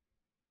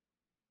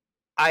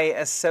I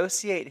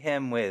associate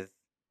him with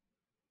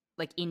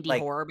like indie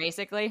horror,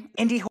 basically.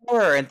 Indie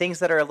horror and things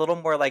that are a little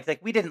more like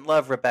we didn't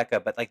love Rebecca,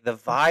 but like the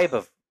vibe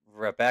of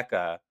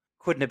Rebecca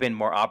couldn't have been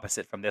more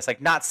opposite from this.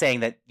 Like, not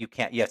saying that you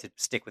have to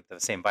stick with the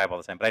same vibe all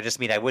the time, but I just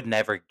mean I would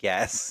never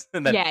guess.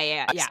 And then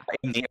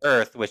In the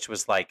Earth, which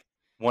was like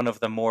one of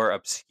the more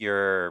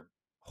obscure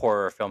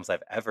horror films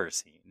I've ever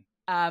seen.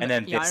 And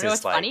then this is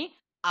what's like funny?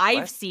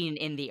 I've seen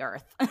In the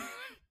Earth.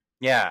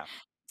 Yeah.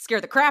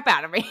 Scared the crap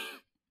out of me.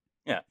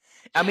 Yeah.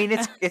 I mean,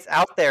 it's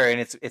out there, and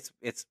it's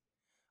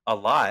a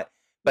lot,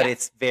 but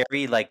it's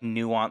very like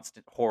nuanced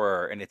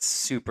horror, and it's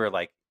super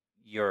like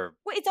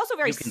it's also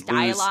very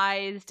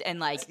stylized and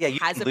like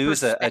has a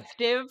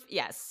perspective.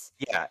 Yes.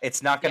 Yeah,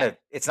 it's not gonna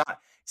it's not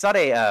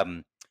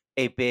a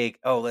big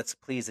let's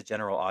please a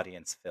general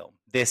audience film.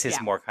 This is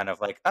more kind of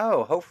like,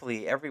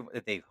 hopefully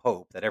they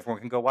hope that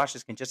everyone can go watch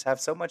this, can just have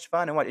so much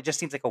fun, and it just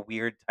seems like a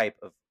weird type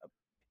of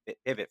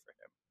pivot for him.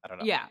 I don't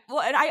know. Yeah.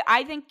 Well, and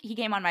I think he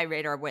came on my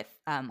radar with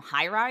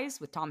High Rise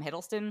with Tom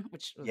Hiddleston,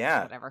 which was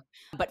whatever.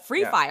 But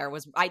Free Fire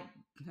was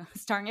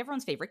starring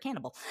everyone's favorite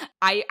cannibal.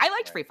 I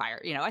liked Free Fire.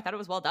 I thought it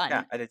was well done.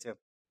 Yeah, I did too.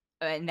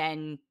 And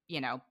then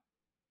we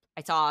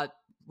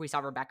saw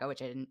Rebecca,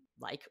 which I didn't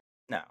like.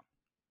 No.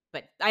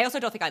 But I also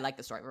don't think I like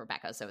the story of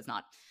Rebecca, so it's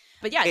not.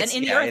 But yeah, then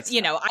In the Earth,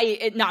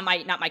 not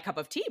my cup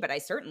of tea, but I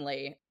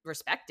certainly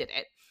respected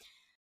it.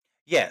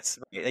 Yes,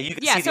 you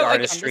can see the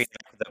artistry.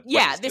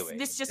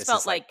 This just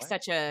felt like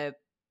such a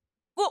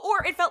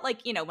or it felt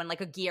like when like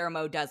a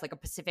Guillermo does like a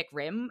Pacific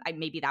Rim.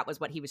 Maybe that was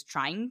what he was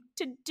trying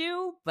to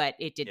do, but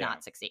it did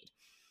not succeed.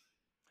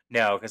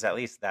 No, because at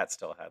least that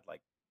still had like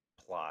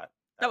plot.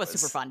 That was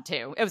super fun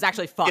too. It was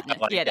actually fun,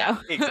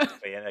 exactly.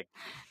 And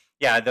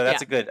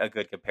that's a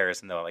good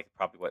comparison though. Like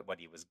probably what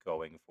he was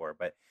going for.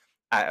 But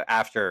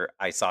after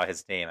I saw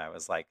his name, I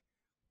was like,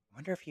 I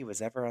wonder if he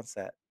was ever on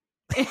set.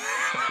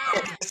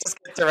 Just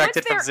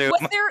directed from Zoom.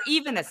 Was there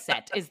even a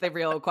set is the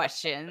real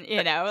question,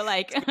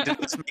 like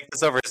just make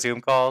this over Zoom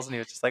calls, and he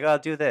was just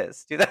like, do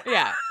this, do that.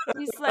 Yeah.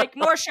 He's like,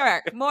 more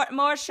shark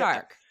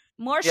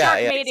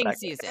mating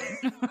season.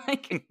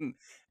 Like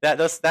that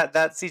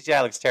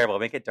CGI looks terrible.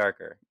 Make it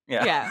darker.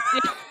 Yeah.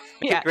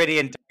 Make it gritty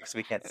and dark so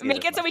we can't see.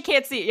 Make it so we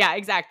can't see. Yeah,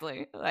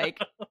 exactly. Like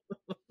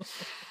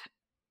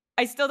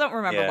I still don't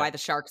remember why the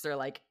sharks are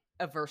like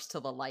averse to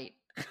the light.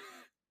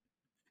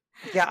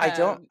 Yeah, I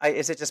don't.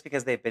 Is it just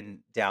because they've been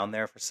down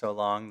there for so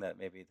long that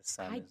maybe the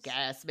sun? I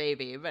guess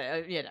maybe, but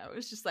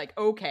it's just like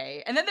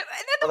okay. And then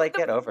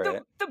get over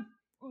it.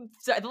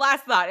 The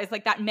last thought is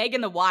like that Meg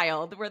in the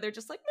Wild, where they're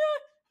just like,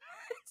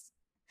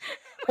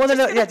 well,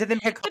 no, yeah. Did they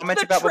make a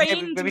comment about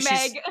maybe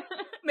Meg?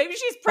 Maybe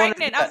she's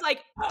pregnant. I was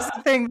like,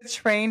 the thing, the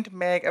trained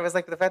Meg. I was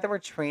like, the fact that we're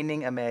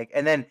training a Meg,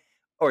 and then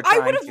I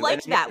would have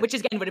liked that, which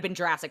again would have been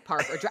Jurassic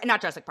Park or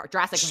not Jurassic Park,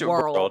 Jurassic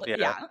World.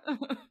 Yeah.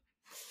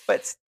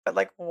 But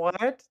like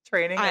what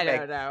training? I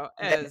don't know.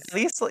 At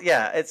least,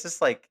 it's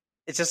just like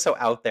it's just so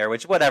out there.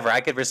 Which whatever,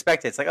 I could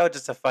respect it. It's like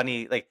just a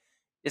funny like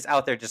it's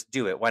out there. Just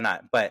do it. Why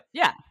not? But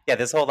yeah.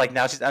 This whole like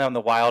now she's out in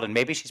the wild and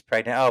maybe she's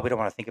pregnant. Oh, we don't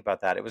want to think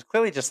about that. It was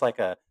clearly just like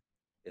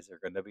is there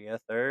going to be a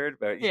third?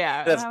 But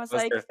that's, I was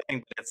like, their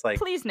thing. But it's like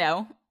please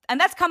no, and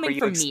that's coming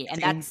from me,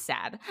 and that's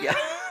sad. Yeah.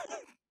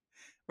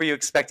 Were you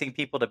expecting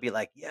people to be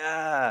like,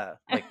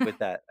 like with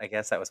that? I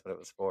guess that was what it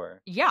was for.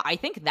 Yeah, I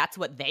think that's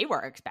what they were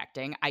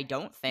expecting. I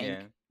don't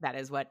think that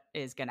is what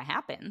is going to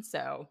happen.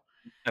 So,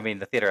 I mean,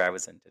 the theater I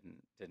was in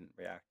didn't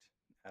react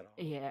at all.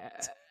 Yeah,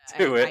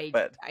 to it,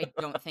 but I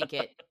don't think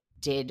it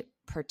did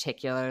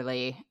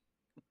particularly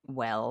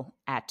well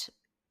at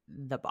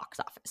the box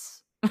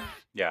office.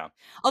 Yeah.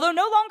 Although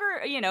no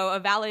longer, a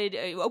valid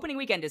opening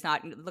weekend is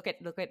not. Look at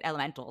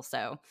Elemental.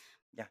 So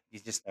yeah, you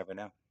just never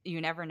know.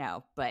 You never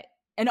know.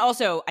 And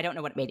also, I don't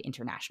know what it made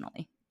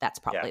internationally. That's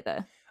probably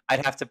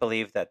I'd have to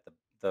believe that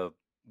the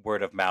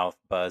word of mouth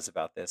buzz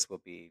about this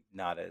will be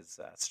not as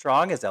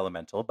strong as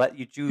Elemental, but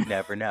you do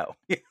never know.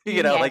 you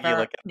look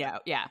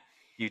at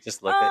you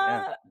just look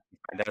at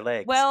find our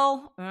legs.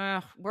 Well,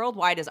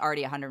 worldwide is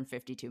already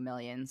 152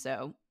 million,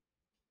 so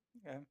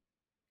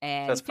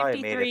and so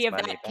 53 of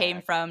that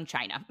came from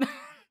China.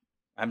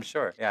 I'm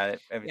sure. Yeah,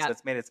 so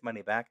it's made its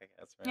money back, I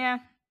guess. Right?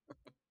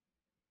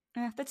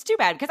 Yeah, that's too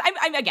bad because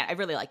I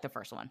really like the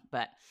first one,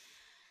 but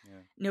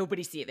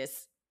nobody see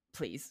this.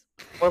 Please.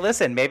 Well,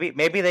 listen, maybe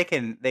they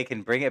can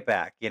bring it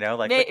back,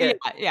 look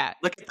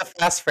at the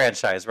Fast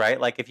franchise, right?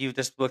 Like if you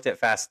just looked at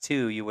Fast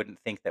 2, you wouldn't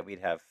think that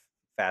we'd have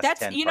Fast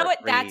 10 You know what?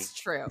 3. That's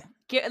true.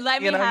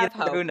 Let me have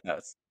hope. Who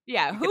knows?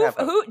 Yeah,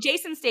 who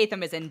Jason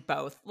Statham is in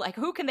both. Like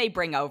who can they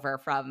bring over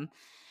from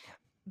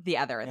the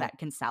other that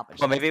can salvage?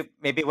 Well,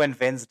 maybe when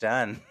Vin's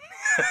done,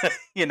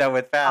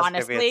 with Fast,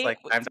 honestly, maybe it's like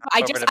time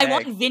to I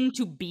want Vin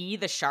to be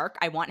the shark.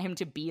 I want him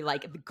to be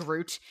like the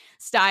Groot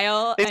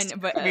style,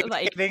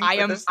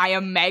 I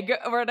am Meg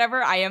or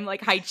whatever. I am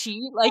like Hai-Chi,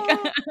 like.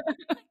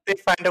 They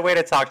find a way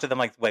to talk to them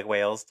like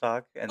whales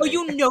talk. And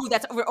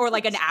that's or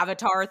like an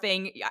Avatar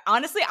thing.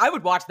 Honestly, I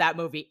would watch that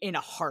movie in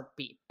a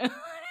heartbeat.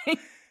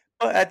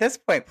 Well, at this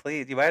point,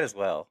 please, you might as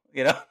well.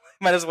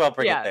 Might as well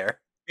bring it there.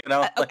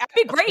 That'd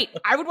be great.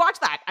 I would watch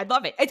that. I'd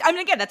love it.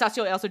 Again, that's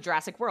also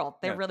Jurassic World.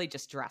 They're really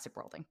just Jurassic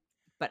Worlding,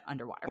 but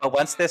underwater. Well,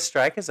 once this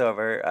strike is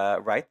over,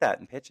 write that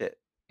and pitch it.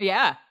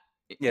 Yeah.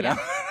 Yeah.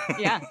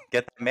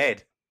 Get that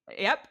made.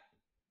 Yep.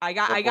 I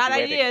got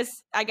ideas. Waiting.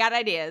 I got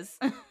ideas.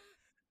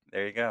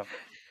 There you go.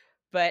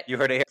 But you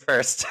heard it here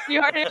first.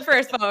 You heard it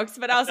first, folks.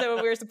 But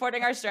also, we're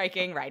supporting our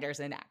striking writers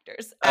and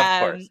actors. Of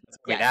course.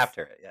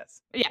 After it,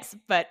 yes. Yes,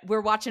 but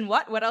we're watching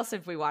what? What else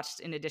have we watched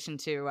in addition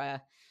to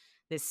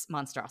this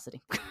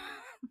monstrosity?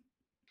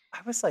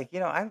 I was like,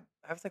 I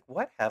was like,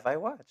 what have I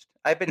watched?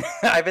 I've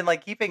been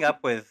like keeping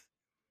up with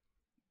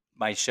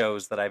my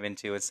shows that I'm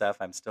into and stuff.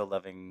 I'm still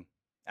loving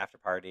After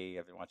Party.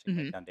 I've been watching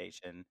The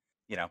Foundation.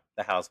 The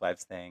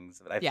Housewives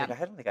things. But I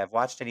don't think I've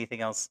watched anything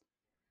else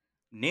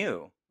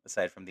new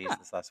aside from this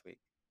last week.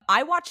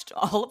 I watched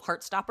all of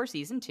Heartstopper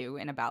season 2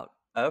 in about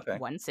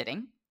one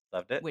sitting.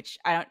 Loved it. Which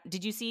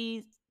did you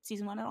see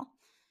season 1 at all?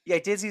 Yeah, I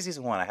did see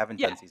season 1. I haven't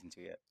done season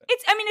 2 yet. But.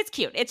 It's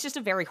cute. It's just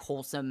a very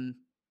wholesome,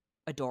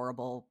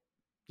 adorable,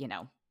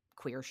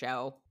 queer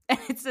show.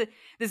 This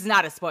is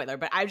not a spoiler,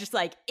 but I'm just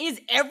like, is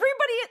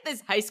everybody at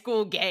this high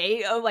school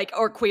gay,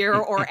 or queer,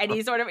 or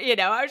any sort of,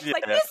 I was just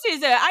like,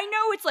 I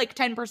know it's like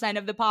 10%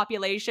 of the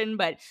population,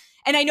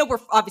 and I know we're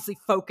obviously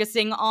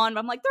focusing on,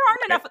 I'm like, there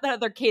aren't enough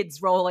other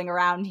kids rolling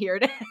around here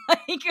to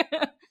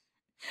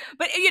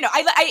but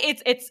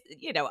it's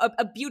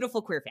a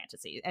beautiful queer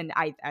fantasy, and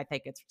I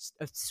think it's just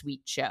a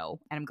sweet show,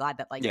 and I'm glad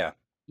that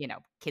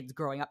kids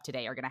growing up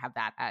today are going to have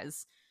that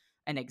as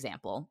an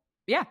example.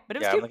 Yeah, but it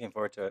was cute. I'm looking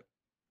forward to it.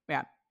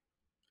 Yeah.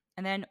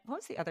 And then what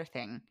was the other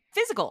thing?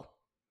 Physical.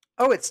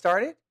 Oh, it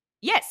started?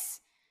 Yes.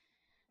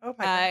 Oh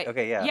my God.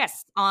 Okay, yeah.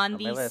 Yes, on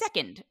the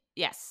 2nd.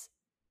 Yes.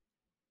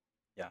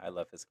 Yeah, I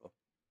love Physical.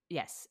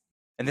 Yes.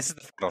 And this is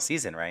the final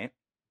season, right?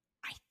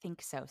 I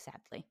think so,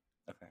 sadly.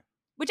 Okay.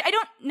 Which I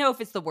don't know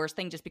if it's the worst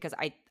thing, just because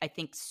I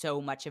think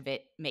so much of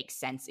it makes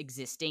sense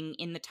existing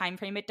in the time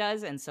frame it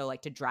does, and so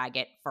to drag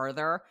it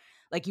further,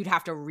 you'd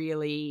have to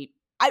really.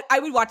 I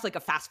would watch a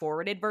fast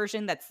forwarded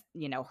version that's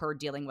her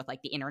dealing with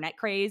the internet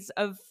craze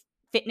of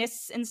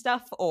fitness and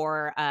stuff,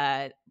 or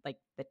I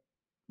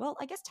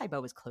guess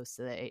Tybo was close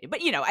to the, but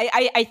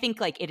I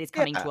think it is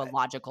coming to a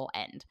logical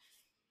end.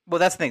 Well,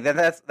 that's the thing.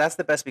 That's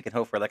the best we can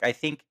hope for. I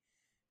think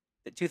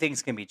that two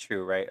things can be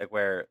true, right?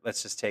 Where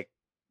let's just take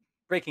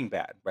Breaking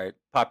Bad, right?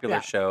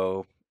 Popular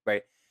show,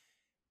 right?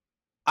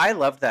 I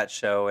loved that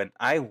show, and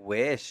I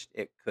wish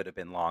it could have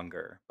been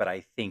longer, but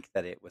I think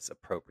that it was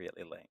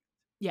appropriately length.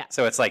 Yeah.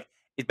 So it's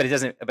but it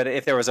doesn't. But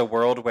if there was a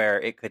world where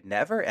it could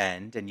never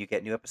end, and you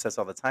get new episodes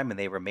all the time, and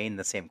they remain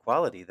the same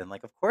quality, then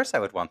of course I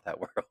would want that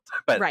world.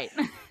 But right.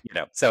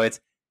 So it's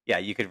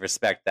you could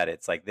respect that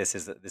it's this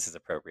is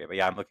appropriate.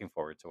 But I'm looking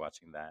forward to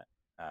watching that.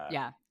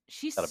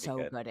 She's so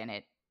good in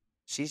it.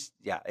 She's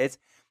it's.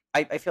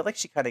 I feel like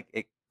she kind of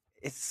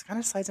it's kind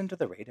of slides under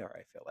the radar.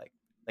 I feel like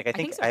I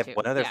think so I have too.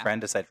 one other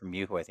friend aside from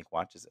you who I think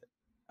watches it.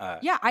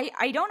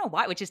 I don't know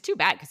why, which is too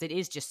bad because it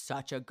is just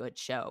such a good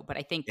show. But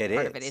I think part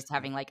of it is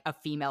having a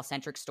female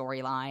centric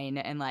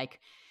storyline, and I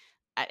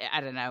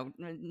don't know,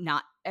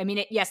 not. I mean,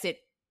 it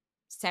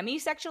semi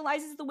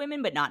sexualizes the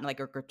women, but not in a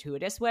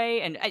gratuitous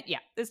way. And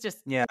it's just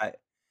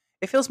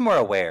it feels more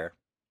aware.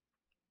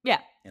 Yeah,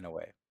 in a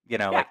way,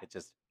 it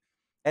just,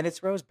 and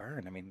it's Rose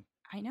Byrne. I mean,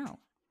 I know.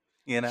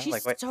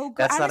 She's so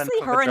good.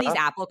 Honestly, her in these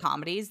Apple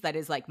comedies, that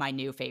is my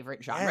new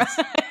favorite genre.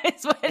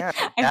 Yes. Or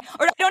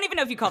I don't even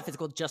know if you call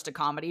Physical just a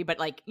comedy, but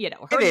her in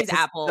these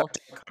Apple.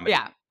 Comedy,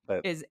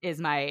 But is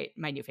my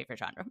new favorite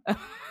genre.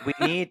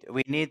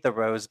 we need the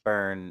Rose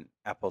Byrne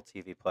Apple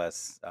TV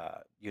Plus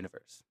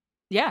universe.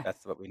 Yeah.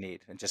 That's what we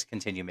need, and just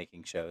continue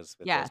making shows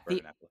with Yeah. Rose Byrne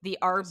and Apple. The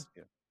Just,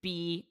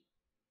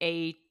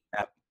 RBATTPP,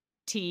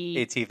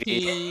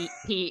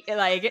 ATV.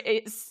 like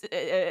it's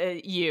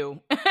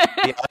you.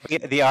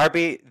 The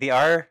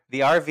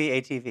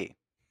RVATV.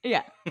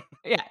 Yeah.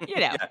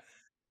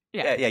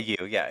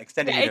 Yeah.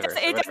 Extended universe.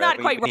 It does not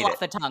quite roll need off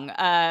the tongue.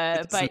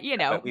 But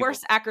but we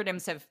worse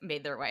acronyms have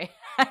made their way.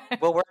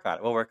 we'll work on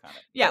it.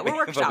 Yeah, But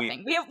we're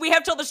workshopping. We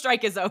have till the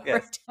strike is over.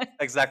 Yes,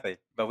 exactly.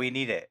 But we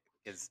need it.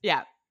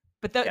 Yeah.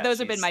 But those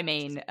have been my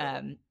she's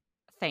main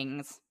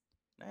things.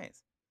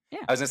 nice. Yeah.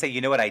 I was gonna say,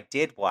 you know what I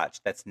did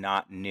watch that's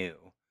not new,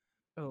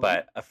 Oh.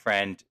 but a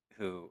friend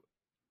who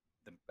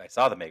I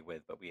saw the Meg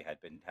with, but we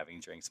had been having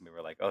drinks and we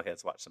were like, oh,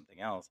 let's watch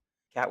something else.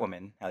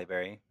 Catwoman, Halle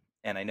Berry,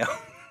 and I know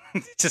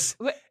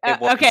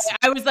okay.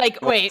 I was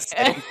like, wait.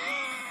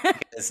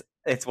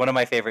 It's one of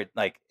my favorite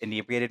like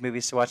inebriated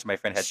movies to watch. My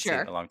friend had seen it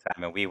Sure. a long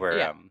time, and we were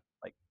Yeah.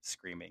 like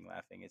screaming,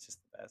 laughing. It's just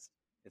the best.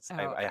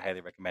 Oh, I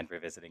highly recommend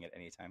revisiting it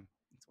anytime.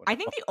 It's I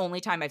think wonderful. the only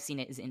time I've seen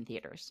it is in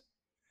theaters.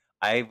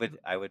 I would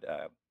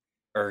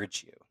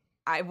urge you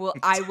I will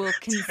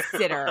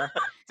consider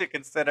to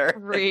consider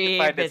if you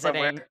find it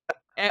somewhere.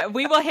 revisiting.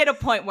 We will hit a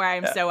point where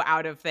I'm so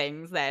out of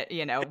things that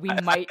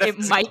it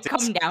might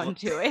come down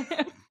to it.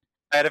 If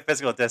I had a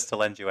physical disc to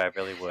lend you, I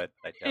really would.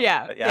 I don't,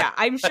 Yeah, but yeah.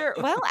 I'm sure.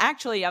 Well,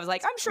 actually, I was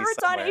like, I'm sure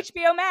it's on somewhere.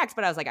 HBO Max,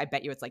 but I was like, I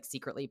bet you it's like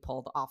secretly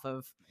pulled off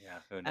of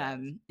who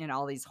knows? and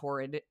all these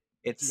horrid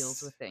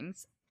deals with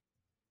things.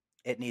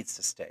 It needs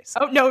to stay.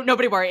 Oh no,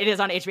 nobody worry. It is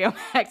on HBO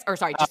Max, or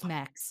sorry, just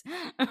Max.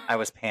 I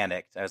was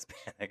panicked.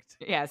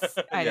 Yes,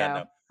 I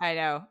know. I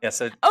know. Yeah,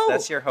 so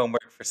that's your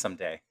homework for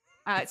someday.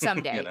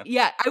 Someday. know?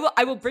 Yeah,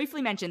 I will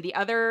briefly mention the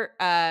other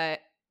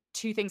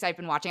two things I've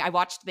been watching. I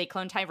watched They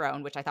Clone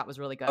Tyrone, which I thought was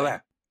really good. Oh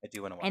yeah, I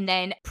do want to watch. And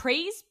then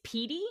Praise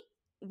Petey,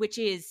 which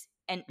is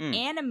an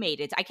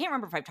animated. I can't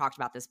remember if I've talked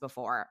about this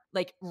before.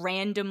 Like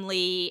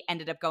randomly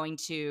ended up going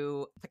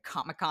to the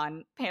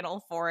Comic-Con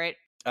panel for it.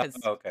 Because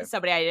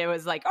somebody I knew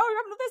was like, oh,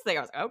 remember this thing?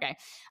 I was like, okay.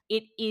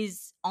 It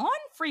is on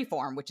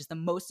Freeform, which is the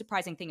most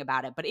surprising thing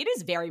about it, but it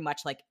is very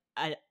much like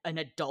an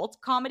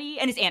adult comedy,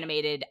 and it's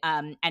animated,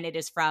 and it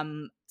is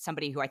from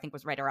somebody who I think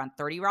was right around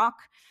 30 Rock.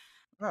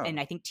 Oh. And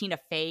I think Tina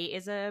Fey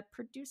is a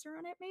producer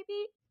on it,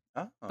 maybe.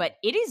 Oh. But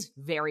it is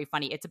very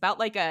funny. It's about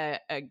like a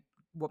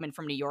woman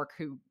from New York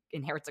who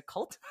inherits a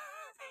cult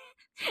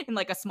in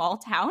like a small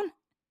town.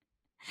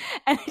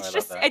 And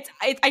it's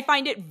I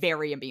find it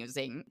very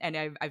amusing, and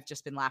I've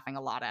just been laughing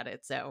a lot at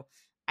it. So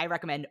I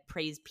recommend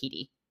Praise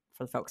Petey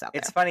for the folks out there.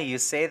 It's funny you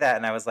say that,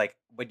 and I was like,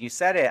 when you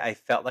said it, I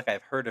felt like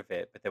I've heard of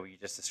it, but then when you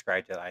just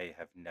described it, I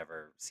have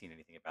never seen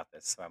anything about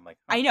this. So I'm like,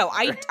 I know.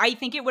 I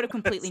think it would have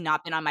completely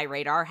not been on my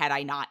radar had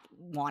I not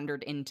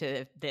wandered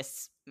into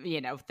this,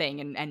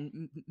 thing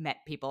and met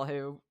people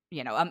who,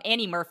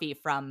 Annie Murphy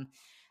from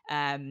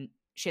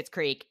Schitt's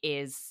Creek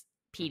is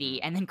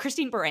Petey, and then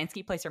Christine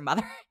Baranski plays her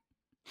mother.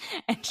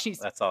 And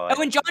that's all.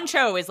 And John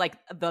Cho is like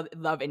the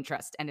love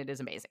interest, and it is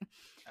amazing.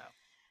 Oh.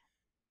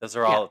 Those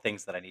are all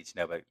things that I need to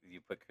know. But you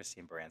put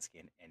Christine Baranski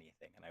in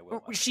anything, and I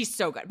will. She's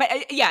so good. But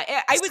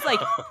I was like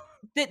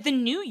the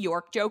New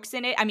York jokes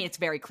in it. I mean, it's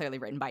very clearly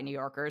written by New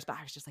Yorkers, but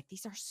I was just like,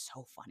 these are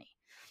so funny.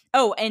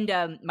 Oh,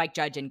 and Mike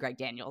Judge and Greg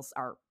Daniels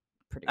are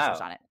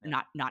producers on it.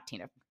 Yeah. Not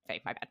Tina Fey.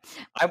 My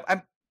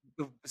bad.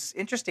 It's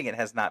interesting. It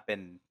has not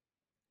been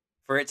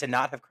for it to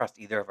not have crossed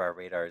either of our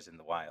radars in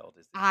the wild.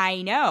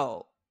 I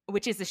know.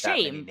 Which is a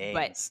shame,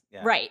 but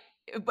right.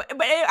 But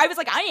I was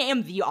like, I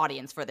am the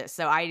audience for this,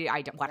 so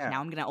I don't watch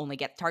now. I'm gonna only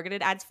get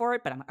targeted ads for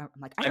it, but I'm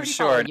like, I'm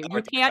sure you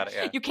can't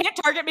you can't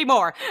target me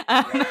more.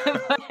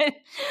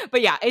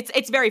 But yeah,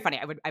 it's very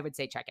funny. I would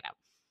say check it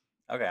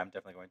out. Okay, I'm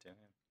definitely going to.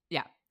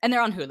 Yeah, and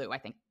they're on Hulu, I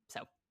think. So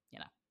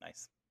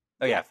nice.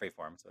 Oh yeah,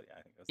 Freeform. So yeah,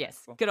 I think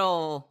yes, cool. Good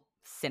old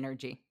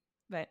synergy.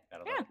 But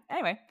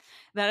anyway,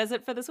 that is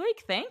it for this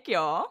week. Thank you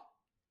all.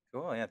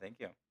 Cool. Yeah, thank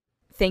you.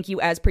 Thank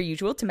you, as per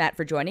usual, to Matt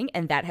for joining,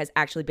 and that has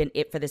actually been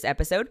it for this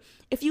episode.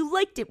 If you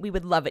liked it, we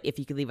would love it if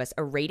you could leave us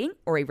a rating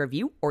or a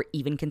review or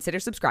even consider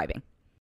subscribing.